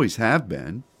always have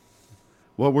been.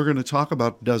 What we're going to talk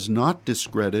about does not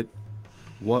discredit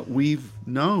what we've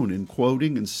known in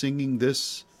quoting and singing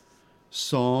this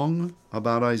song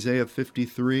about Isaiah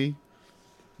 53.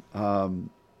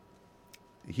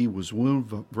 He was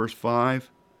wounded, verse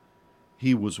 5,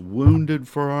 he was wounded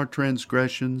for our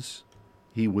transgressions,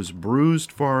 he was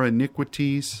bruised for our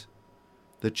iniquities,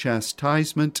 the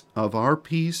chastisement of our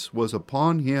peace was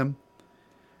upon him,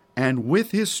 and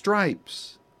with his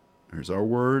stripes, there's our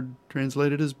word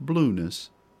translated as blueness,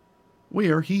 we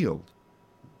are healed.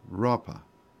 Rapha.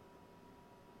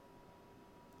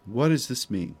 What does this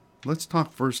mean? Let's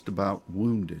talk first about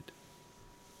wounded.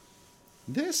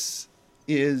 This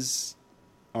is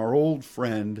our old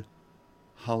friend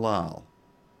Halal.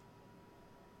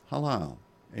 Halal.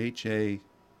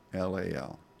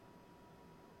 Hallal.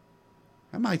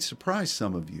 That might surprise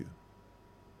some of you,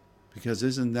 because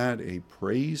isn't that a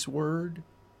praise word?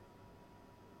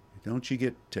 Don't you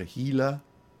get Tehillah?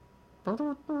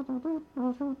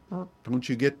 Don't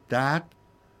you get that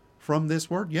from this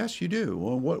word? Yes, you do.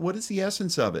 Well, what is the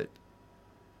essence of it?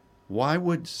 Why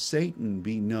would Satan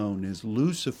be known as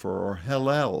Lucifer or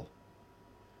Hellel?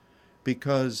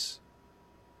 Because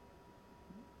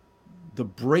the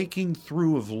breaking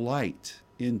through of light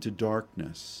into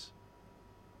darkness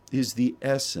is the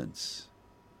essence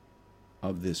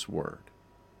of this word.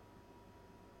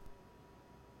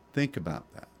 Think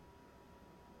about that.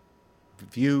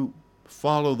 If you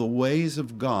follow the ways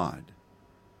of God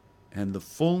and the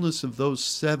fullness of those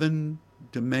 7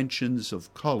 dimensions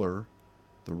of color,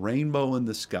 the rainbow in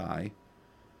the sky,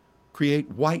 create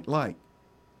white light.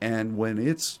 And when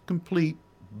it's complete,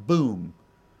 boom,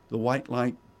 the white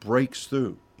light breaks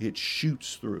through. It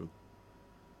shoots through.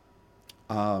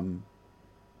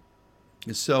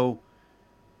 So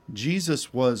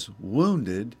Jesus was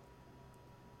wounded.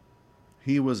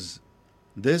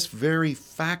 This very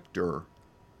factor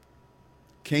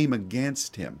came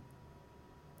against him.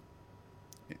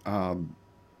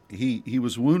 He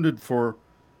was wounded for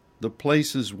the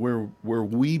places where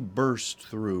we burst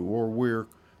through, or where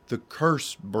the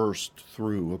curse burst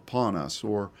through upon us,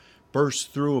 or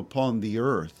burst through upon the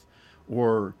earth,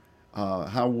 or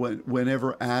how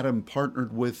whenever Adam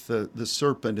partnered with the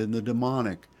serpent and the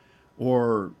demonic,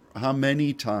 or how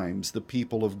many times the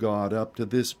people of God up to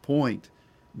this point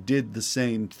did the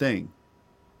same thing.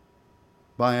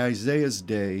 By Isaiah's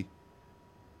day,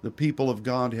 the people of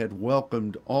God had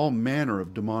welcomed all manner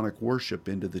of demonic worship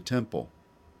into the temple.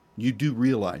 You do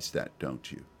realize that,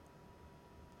 don't you?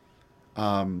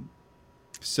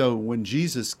 So when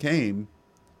Jesus came,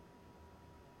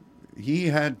 he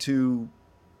had to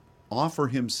offer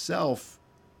himself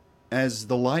as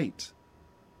the light,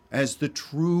 as the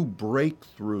true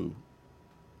breakthrough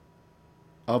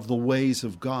of the ways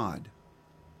of God.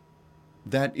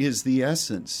 That is the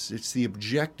essence. It's the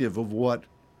objective of what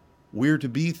we're to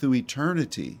be through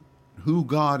eternity. Who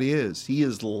God is. He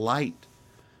is light.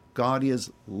 God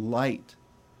is light.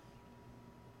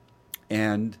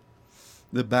 And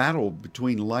the battle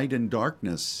between light and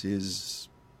darkness has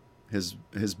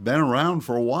been around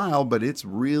for a while, but it's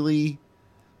really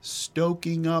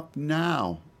stoking up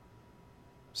now.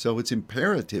 So it's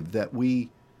imperative that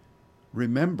we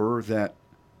remember that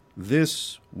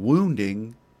this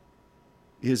wounding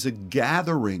is a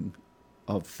gathering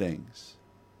of things.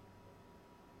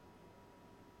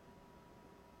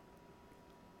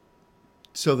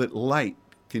 So that light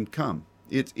can come.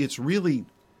 It's really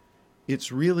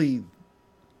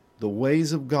the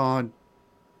ways of God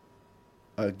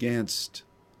against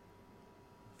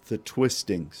the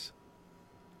twistings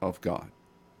of God.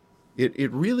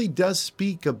 It really does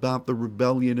speak about the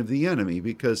rebellion of the enemy,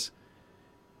 because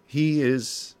he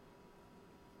is,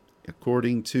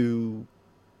 according to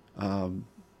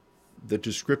the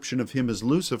description of him as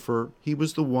Lucifer, he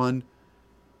was the one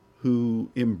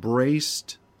who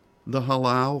embraced the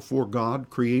halal, for God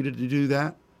created to do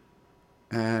that,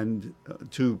 and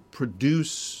to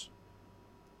produce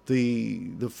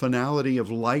the finality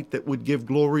of light that would give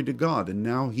glory to God. And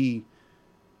now he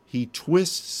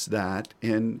twists that,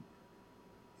 and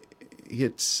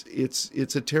it's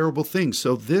a terrible thing.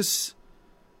 So this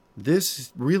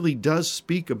really does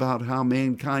speak about how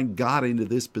mankind got into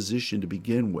this position to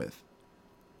begin with.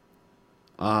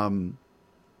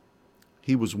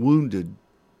 He was wounded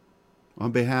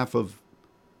on behalf of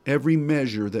every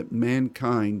measure that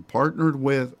mankind partnered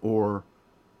with or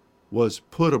was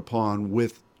put upon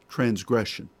with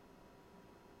transgression,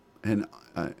 an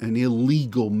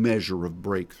illegal measure of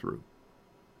breakthrough,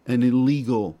 an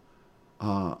illegal,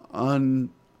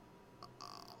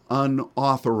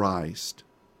 unauthorized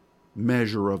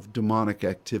measure of demonic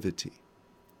activity.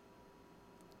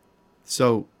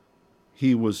 So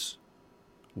he was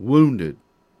wounded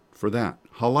for that.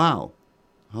 Halal.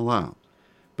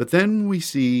 But then we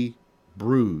see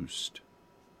bruised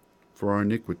for our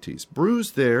iniquities.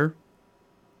 Bruised there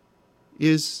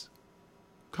is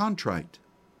contrite.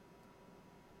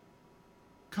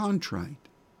 Contrite.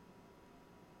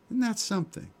 Isn't that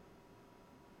something?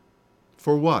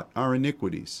 For what? Our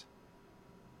iniquities.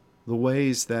 The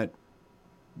ways that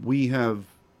we have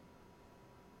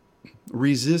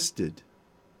resisted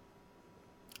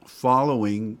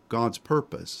following God's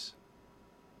purpose.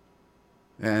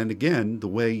 And again, the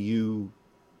way you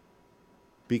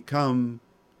become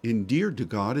endeared to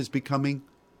God is becoming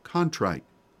contrite.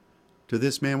 To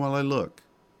this man while I look.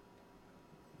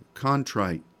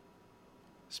 Contrite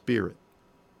spirit.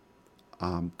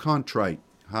 Contrite,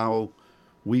 how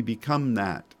we become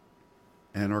that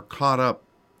and are caught up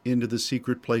into the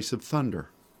secret place of thunder.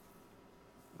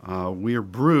 We are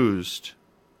bruised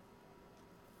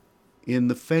in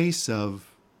the face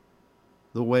of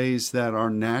the ways that our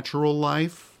natural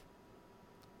life,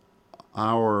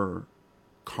 our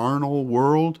carnal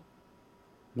world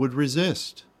would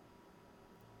resist.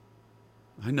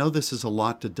 I know this is a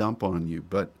lot to dump on you,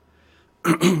 but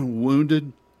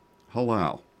wounded,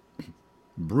 halal.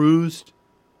 Bruised,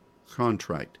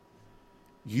 contrite.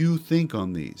 You think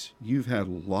on these. You've had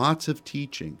lots of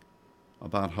teaching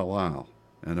about halal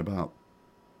and about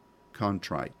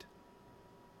contrite.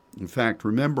 In fact,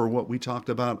 remember what we talked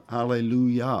about,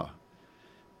 Alleluia,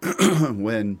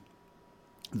 when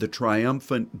the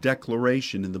triumphant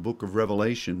declaration in the book of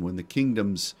Revelation, when the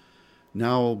kingdoms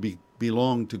now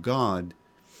belong to God,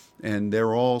 and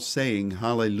they're all saying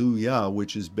Hallelujah,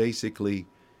 which is basically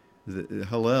the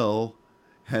Hallel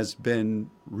has been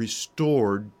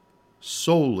restored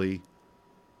solely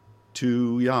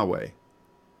to Yahweh.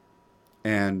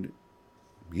 And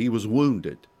he was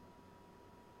wounded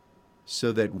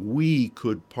so that we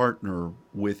could partner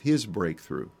with his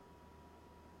breakthrough.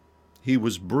 He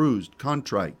was bruised,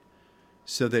 contrite,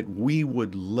 so that we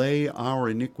would lay our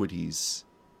iniquities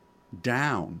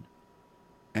down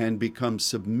and become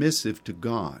submissive to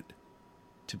God,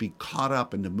 to be caught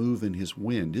up and to move in his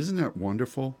wind. Isn't that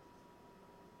wonderful?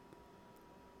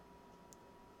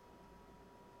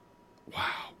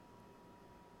 Wow.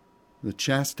 The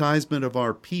chastisement of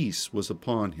our peace was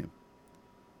upon him.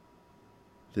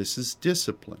 This is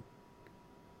discipline,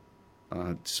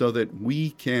 so that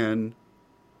we can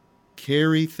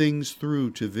carry things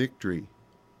through to victory.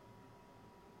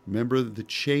 Remember the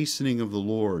chastening of the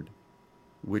Lord,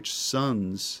 which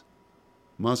sons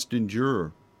must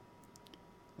endure.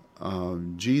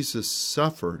 Jesus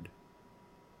suffered.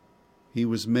 He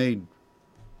was made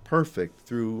perfect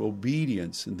through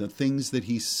obedience and the things that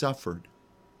he suffered.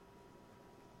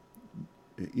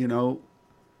 You know,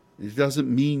 it doesn't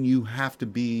mean you have to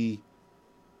be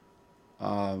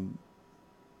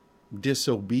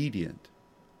disobedient.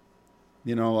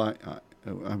 You know,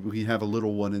 we have a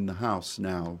little one in the house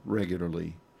now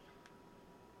regularly,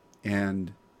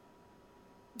 and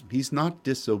he's not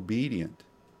disobedient,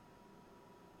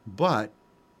 but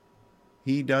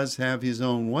he does have his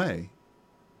own way.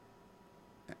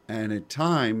 And at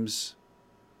times,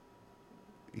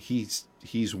 he's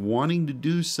wanting to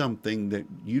do something that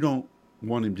you don't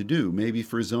want him to do, maybe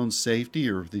for his own safety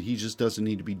or that he just doesn't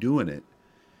need to be doing it.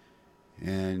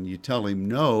 And you tell him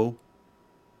no,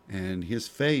 and his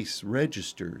face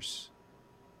registers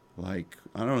like,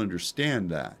 I don't understand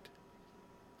that.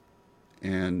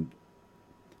 And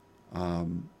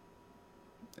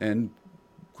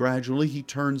gradually he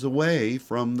turns away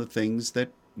from the things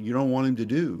that you don't want him to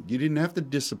do. You didn't have to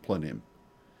discipline him,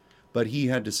 but he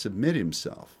had to submit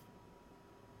himself.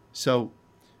 So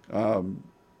the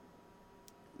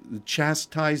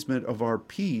chastisement of our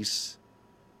peace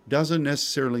doesn't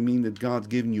necessarily mean that God's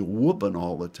giving you a whooping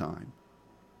all the time.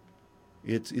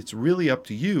 It's really up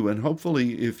to you, and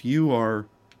hopefully if you are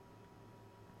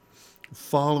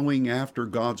following after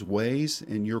God's ways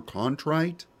and you're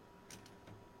contrite,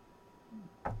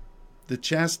 the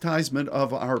chastisement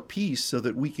of our peace so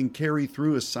that we can carry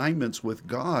through assignments with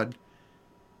God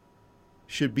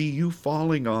should be you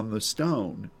falling on the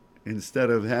stone instead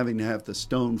of having to have the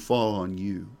stone fall on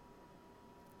you.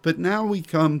 But now we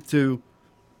come to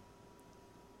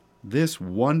this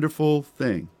wonderful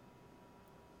thing.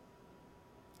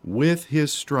 With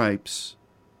his stripes,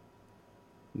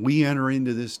 we enter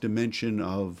into this dimension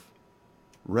of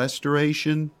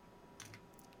restoration,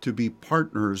 to be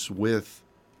partners with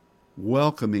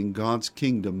welcoming God's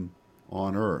kingdom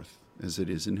on earth as it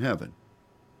is in heaven.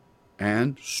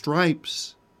 And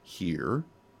stripes here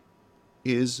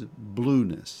is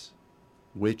blueness,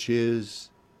 which is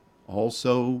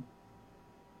also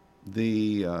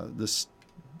the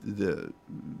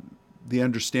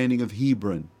understanding of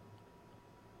Hebron,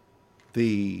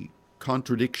 the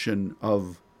contradiction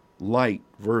of light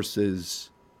versus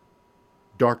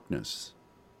darkness,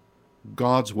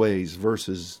 God's ways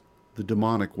versus the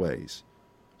demonic ways,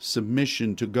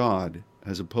 submission to God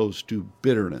as opposed to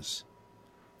bitterness.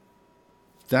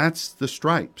 That's the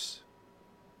stripes.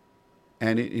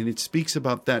 And it speaks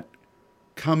about that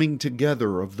coming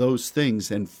together of those things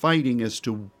and fighting as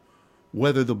to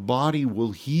whether the body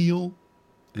will heal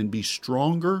and be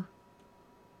stronger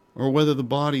or whether the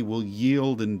body will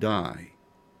yield and die.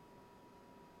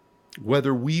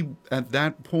 Whether we, at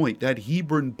that point, that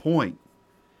Hebron point,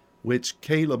 which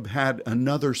Caleb had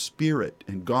another spirit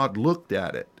and God looked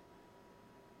at it,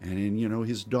 and then,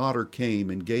 his daughter came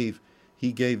and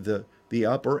he gave the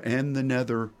upper and the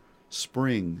nether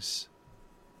springs.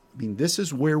 I mean, this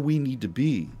is where we need to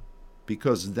be,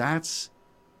 because that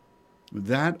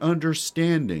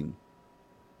understanding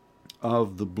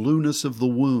of the blueness of the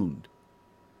wound.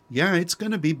 Yeah, it's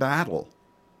going to be battle.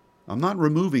 I'm not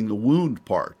removing the wound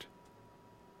part.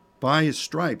 By his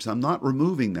stripes, I'm not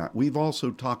removing that. We've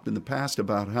also talked in the past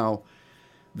about how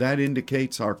that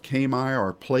indicates our chemi,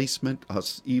 our placement,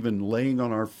 us even laying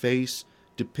on our face,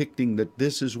 depicting that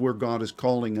this is where God is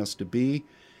calling us to be.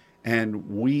 And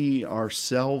we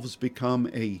ourselves become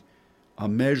a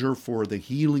measure for the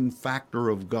healing factor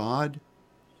of God.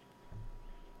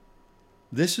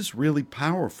 This is really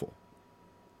powerful.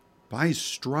 By his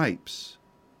stripes,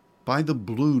 by the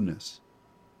blueness,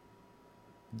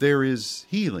 there is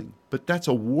healing. But that's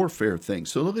a warfare thing.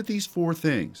 So look at these four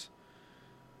things.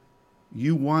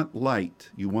 You want light.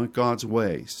 You want God's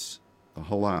ways, the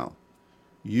halal.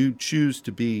 You choose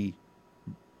to be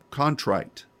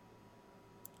contrite.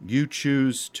 You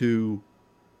choose to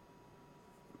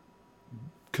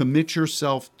commit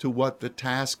yourself to what the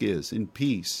task is in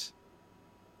peace.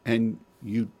 And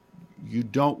you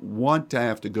don't want to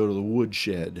have to go to the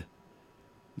woodshed.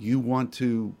 You want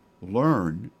to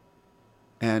learn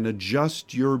and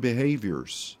adjust your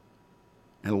behaviors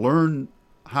and learn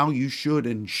how you should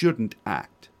and shouldn't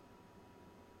act.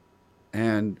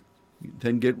 And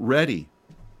then get ready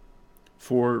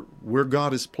for where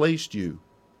God has placed you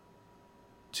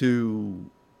to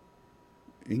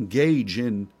engage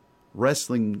in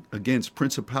wrestling against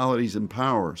principalities and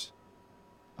powers,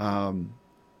 and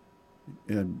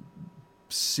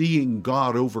seeing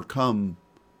God overcome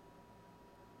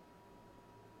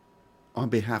on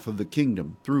behalf of the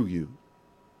kingdom through you.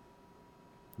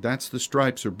 That's the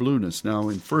stripes or blueness. Now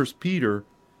in 1 Peter,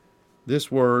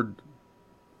 this word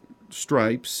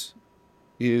stripes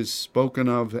is spoken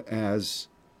of as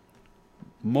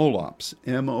molops,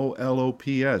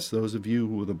 M-O-L-O-P-S. Those of you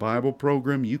with a Bible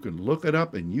program, you can look it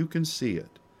up and you can see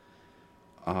it.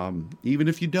 Even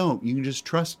if you don't, you can just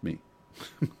trust me.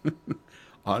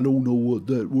 I don't know what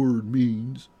that word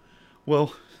means.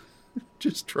 Well,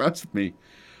 just trust me.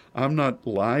 I'm not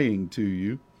lying to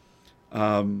you.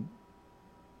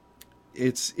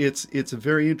 It's a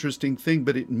very interesting thing,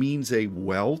 but it means a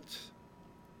welt.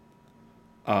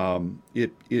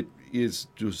 It is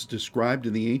just described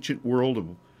in the ancient world of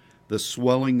the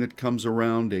swelling that comes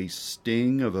around a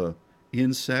sting of a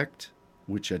insect,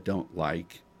 which I don't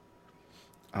like.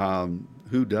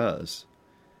 Who does?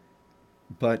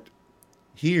 But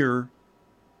here,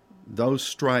 those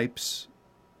stripes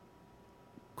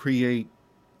create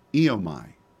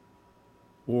eomai,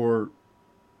 or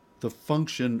the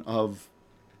function of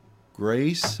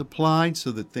grace applied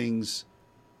so that things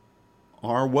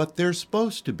are what they're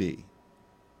supposed to be.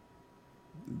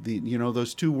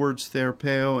 Those two words,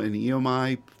 therapeo and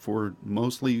eomai, for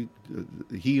mostly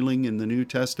healing in the New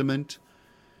Testament.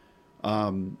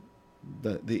 The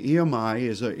eomai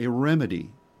is a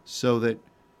remedy so that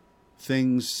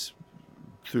things,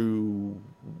 through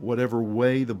whatever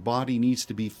way the body needs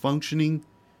to be functioning,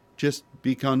 just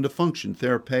become to function.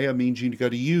 Therapia means you've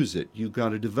got to use it. You've got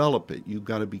to develop it. You've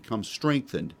got to become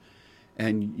strengthened.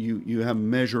 And you have a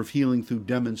measure of healing through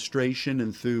demonstration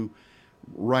and through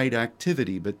right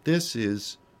activity. But this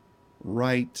is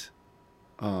right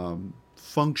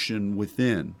function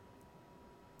within.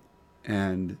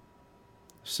 And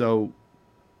so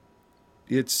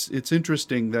it's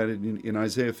interesting that in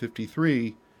Isaiah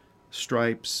 53,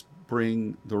 stripes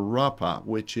bring the rapa,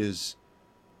 which is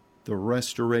the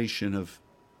restoration of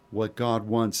what God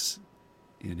wants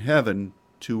in heaven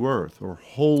to earth, or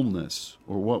wholeness,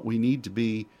 or what we need to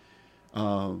be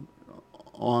on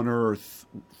earth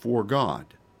for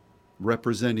God,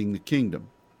 representing the kingdom.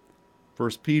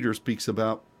 First Peter speaks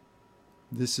about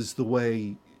this is the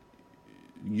way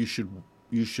you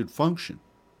should function.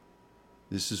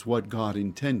 This is what God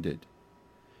intended.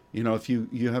 You know, if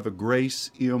you have a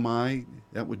grace EMI,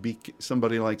 that would be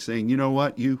somebody like saying, you know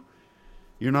what, you're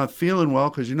not feeling well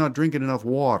because you're not drinking enough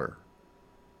water.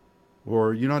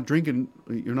 Or you're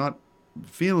not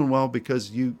feeling well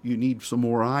because you need some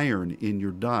more iron in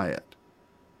your diet.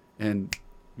 And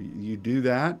you do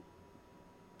that.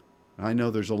 I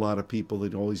know there's a lot of people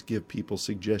that always give people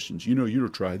suggestions. You know,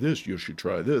 try this, you should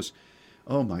try this.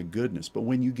 Oh my goodness. But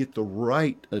when you get the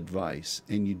right advice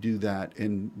and you do that,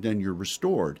 and then you're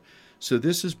restored. So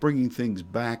this is bringing things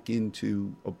back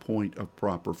into a point of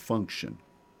proper function.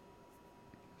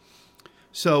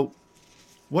 So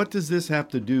what does this have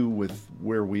to do with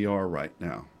where we are right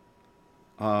now?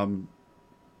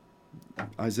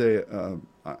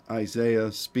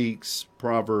 Isaiah speaks,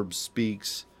 Proverbs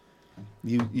speaks.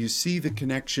 You see the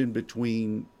connection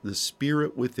between the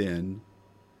spirit within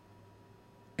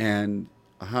and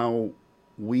how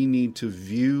we need to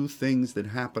view things that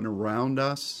happen around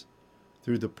us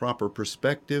through the proper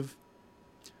perspective.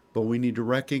 But we need to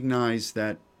recognize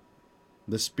that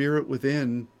the spirit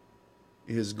within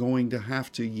is going to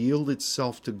have to yield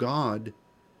itself to God.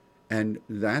 And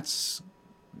it's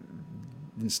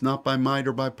not by might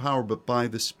or by power, but by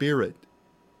the Spirit.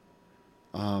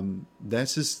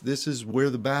 This is where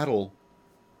the battle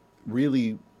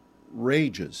really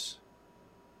rages.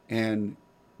 And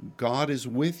God is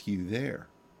with you there.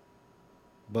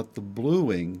 But the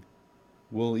bluing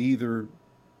will either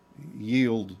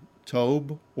yield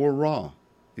Tob or Ra.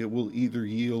 It will either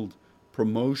yield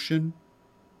promotion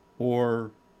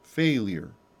or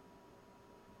failure,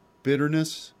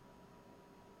 bitterness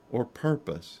or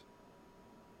purpose,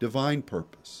 divine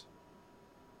purpose.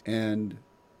 And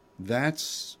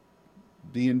that's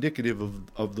the indicative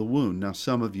of the wound. Now,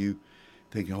 some of you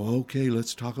think, oh, okay,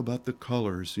 let's talk about the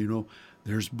colors. You know,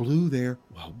 there's blue there.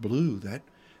 Well, blue,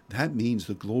 that means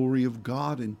the glory of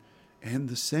God and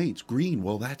the saints. Green,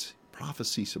 well, that's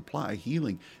prophecy, supply,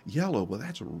 healing. Yellow, well,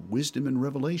 that's wisdom and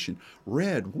revelation.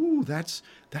 Red, woo, that's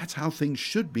how things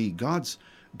should be. God's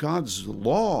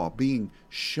law being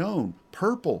shown.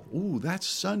 Purple, ooh, that's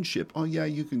sonship. Oh yeah,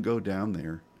 you can go down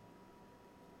there.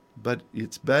 But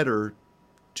it's better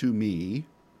to me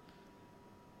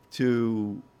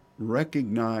to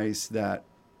recognize that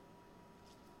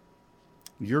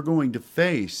you're going to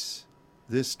face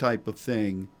this type of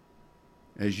thing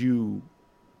as you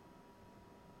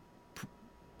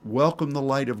welcome the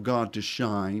light of God to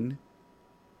shine.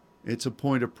 It's a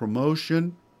point of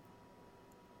promotion,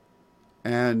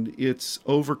 and it's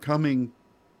overcoming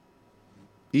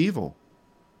evil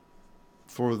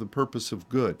for the purpose of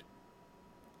good.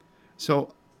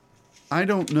 So I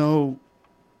don't know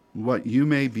what you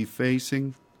may be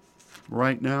facing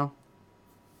right now.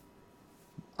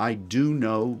 I do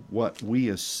know what we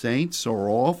as saints are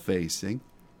all facing.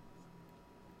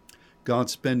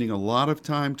 God's spending a lot of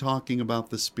time talking about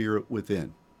the spirit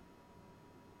within.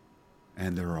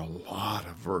 And there are a lot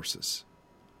of verses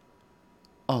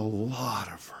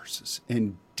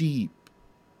and deep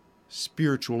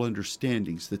spiritual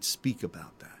understandings that speak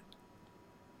about that.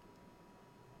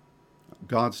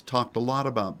 God's talked a lot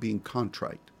about being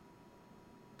contrite.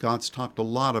 God's talked a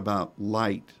lot about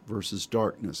light versus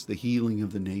darkness, the healing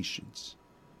of the nations.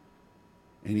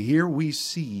 And here we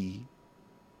see,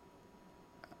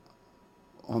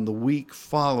 on the week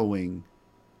following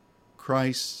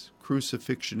Christ's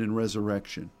crucifixion and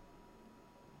resurrection,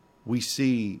 we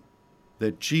see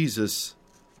that Jesus'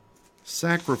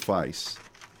 sacrifice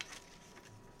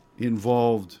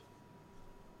involved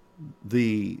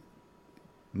the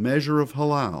measure of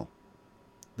halal,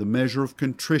 the measure of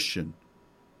contrition,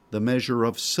 the measure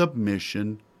of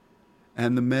submission,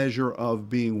 and the measure of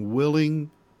being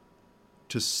willing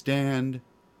to stand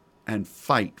and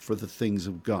fight for the things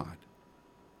of God.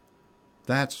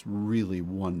 That's really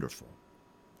wonderful.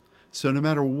 So no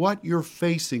matter what you're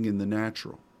facing in the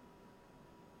natural,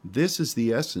 this is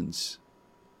the essence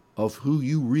of who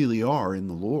you really are in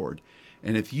the Lord.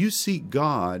 And if you seek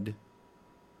God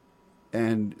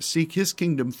and seek His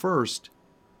kingdom first,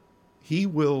 He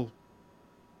will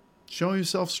show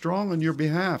Himself strong on your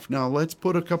behalf. Now, let's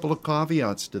put a couple of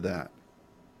caveats to that.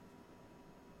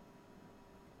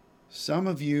 Some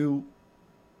of you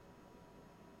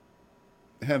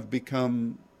have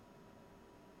become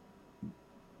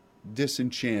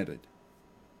disenchanted.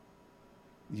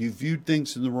 You viewed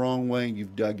things in the wrong way and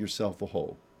you've dug yourself a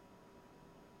hole.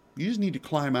 You just need to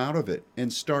climb out of it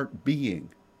and start being.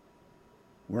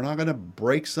 We're not going to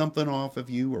break something off of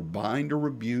you or bind or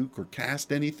rebuke or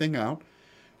cast anything out.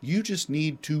 You just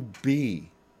need to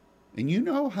be. And you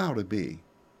know how to be.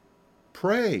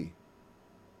 Pray.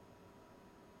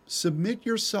 Submit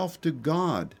yourself to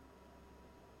God.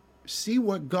 See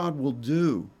what God will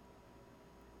do.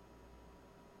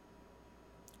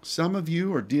 Some of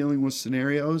you are dealing with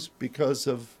scenarios because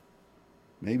of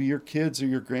maybe your kids or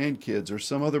your grandkids or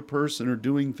some other person are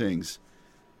doing things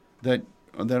that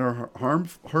are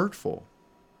hurtful.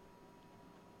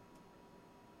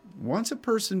 Once a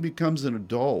person becomes an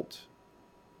adult,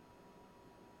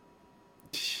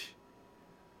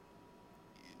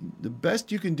 the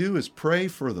best you can do is pray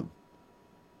for them.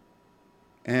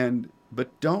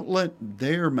 But don't let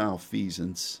their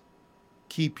malfeasance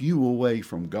keep you away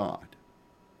from God.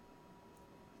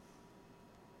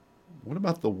 What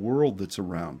about the world that's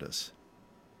around us?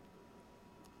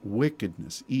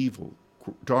 Wickedness, evil,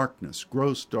 darkness,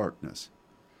 gross darkness.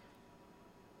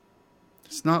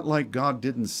 It's not like God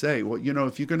didn't say, well,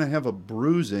 if you're going to have a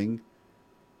bruising,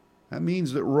 that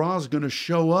means that Ra's going to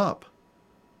show up.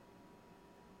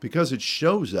 Because it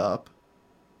shows up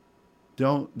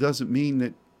doesn't mean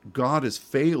that God has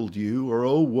failed you or,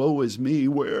 oh, woe is me,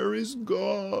 where is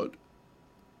God?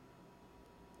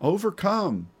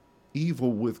 Overcome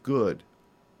evil with good.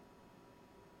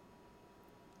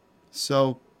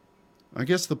 So, I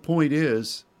guess the point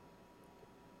is,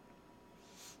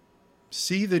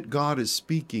 see that God is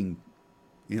speaking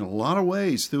in a lot of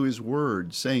ways through His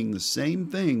Word, saying the same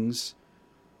things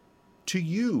to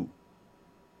you.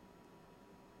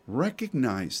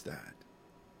 Recognize that.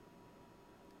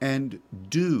 And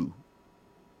do.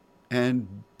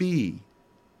 And be.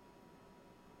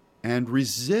 And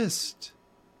resist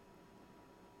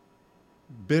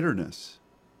bitterness.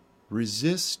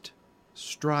 Resist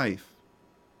strife.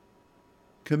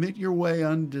 Commit your way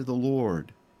unto the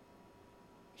Lord.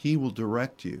 He will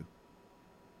direct you.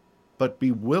 But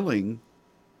be willing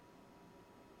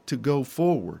to go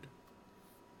forward.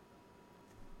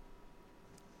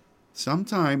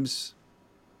 Sometimes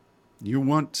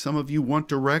some of you want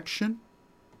direction.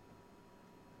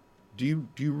 Do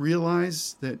you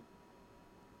realize that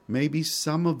maybe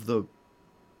some of the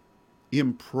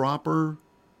improper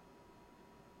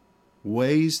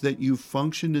ways that you've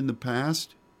functioned in the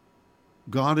past,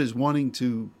 God is wanting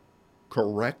to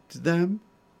correct them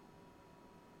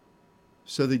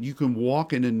so that you can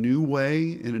walk in a new way,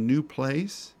 in a new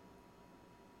place?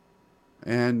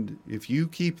 And if you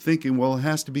keep thinking, well, it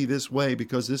has to be this way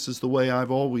because this is the way I've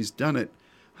always done it,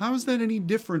 how is that any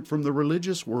different from the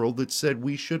religious world that said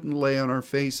we shouldn't lay on our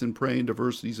face and pray in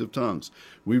diversities of tongues?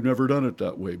 We've never done it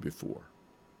that way before.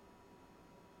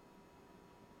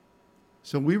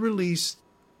 So we release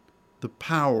the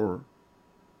power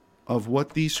of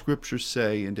what these scriptures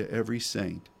say into every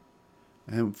saint.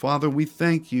 And Father, we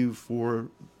thank you for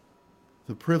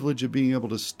the privilege of being able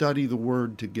to study the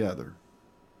Word together.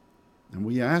 And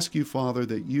we ask you, Father,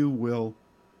 that you will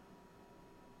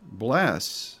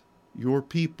bless your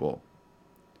people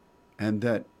and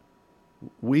that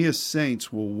we as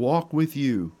saints will walk with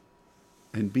you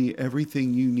and be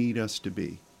everything you need us to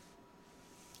be.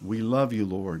 We love you,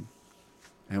 Lord,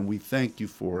 and we thank you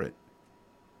for it.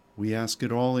 We ask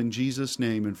it all in Jesus'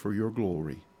 name and for your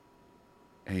glory.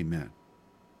 Amen.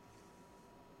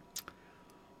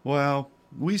 Well,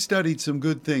 we studied some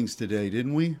good things today,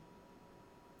 didn't we?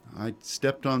 I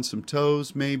stepped on some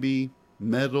toes, maybe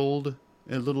meddled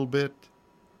a little bit,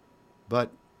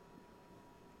 but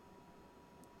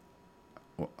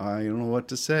I don't know what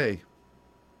to say.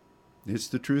 It's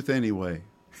the truth anyway.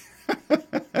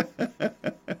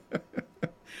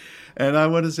 And I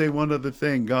want to say one other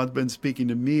thing. God's been speaking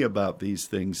to me about these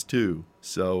things too.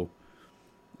 So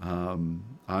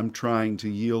I'm trying to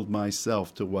yield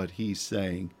myself to what He's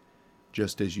saying,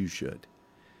 just as you should.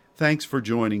 Thanks for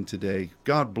joining today.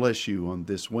 God bless you on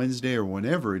this Wednesday or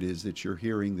whenever it is that you're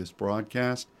hearing this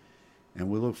broadcast. And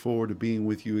we look forward to being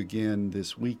with you again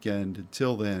this weekend.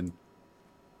 Until then,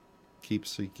 keep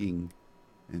seeking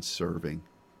and serving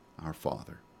our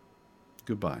Father.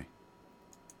 Goodbye.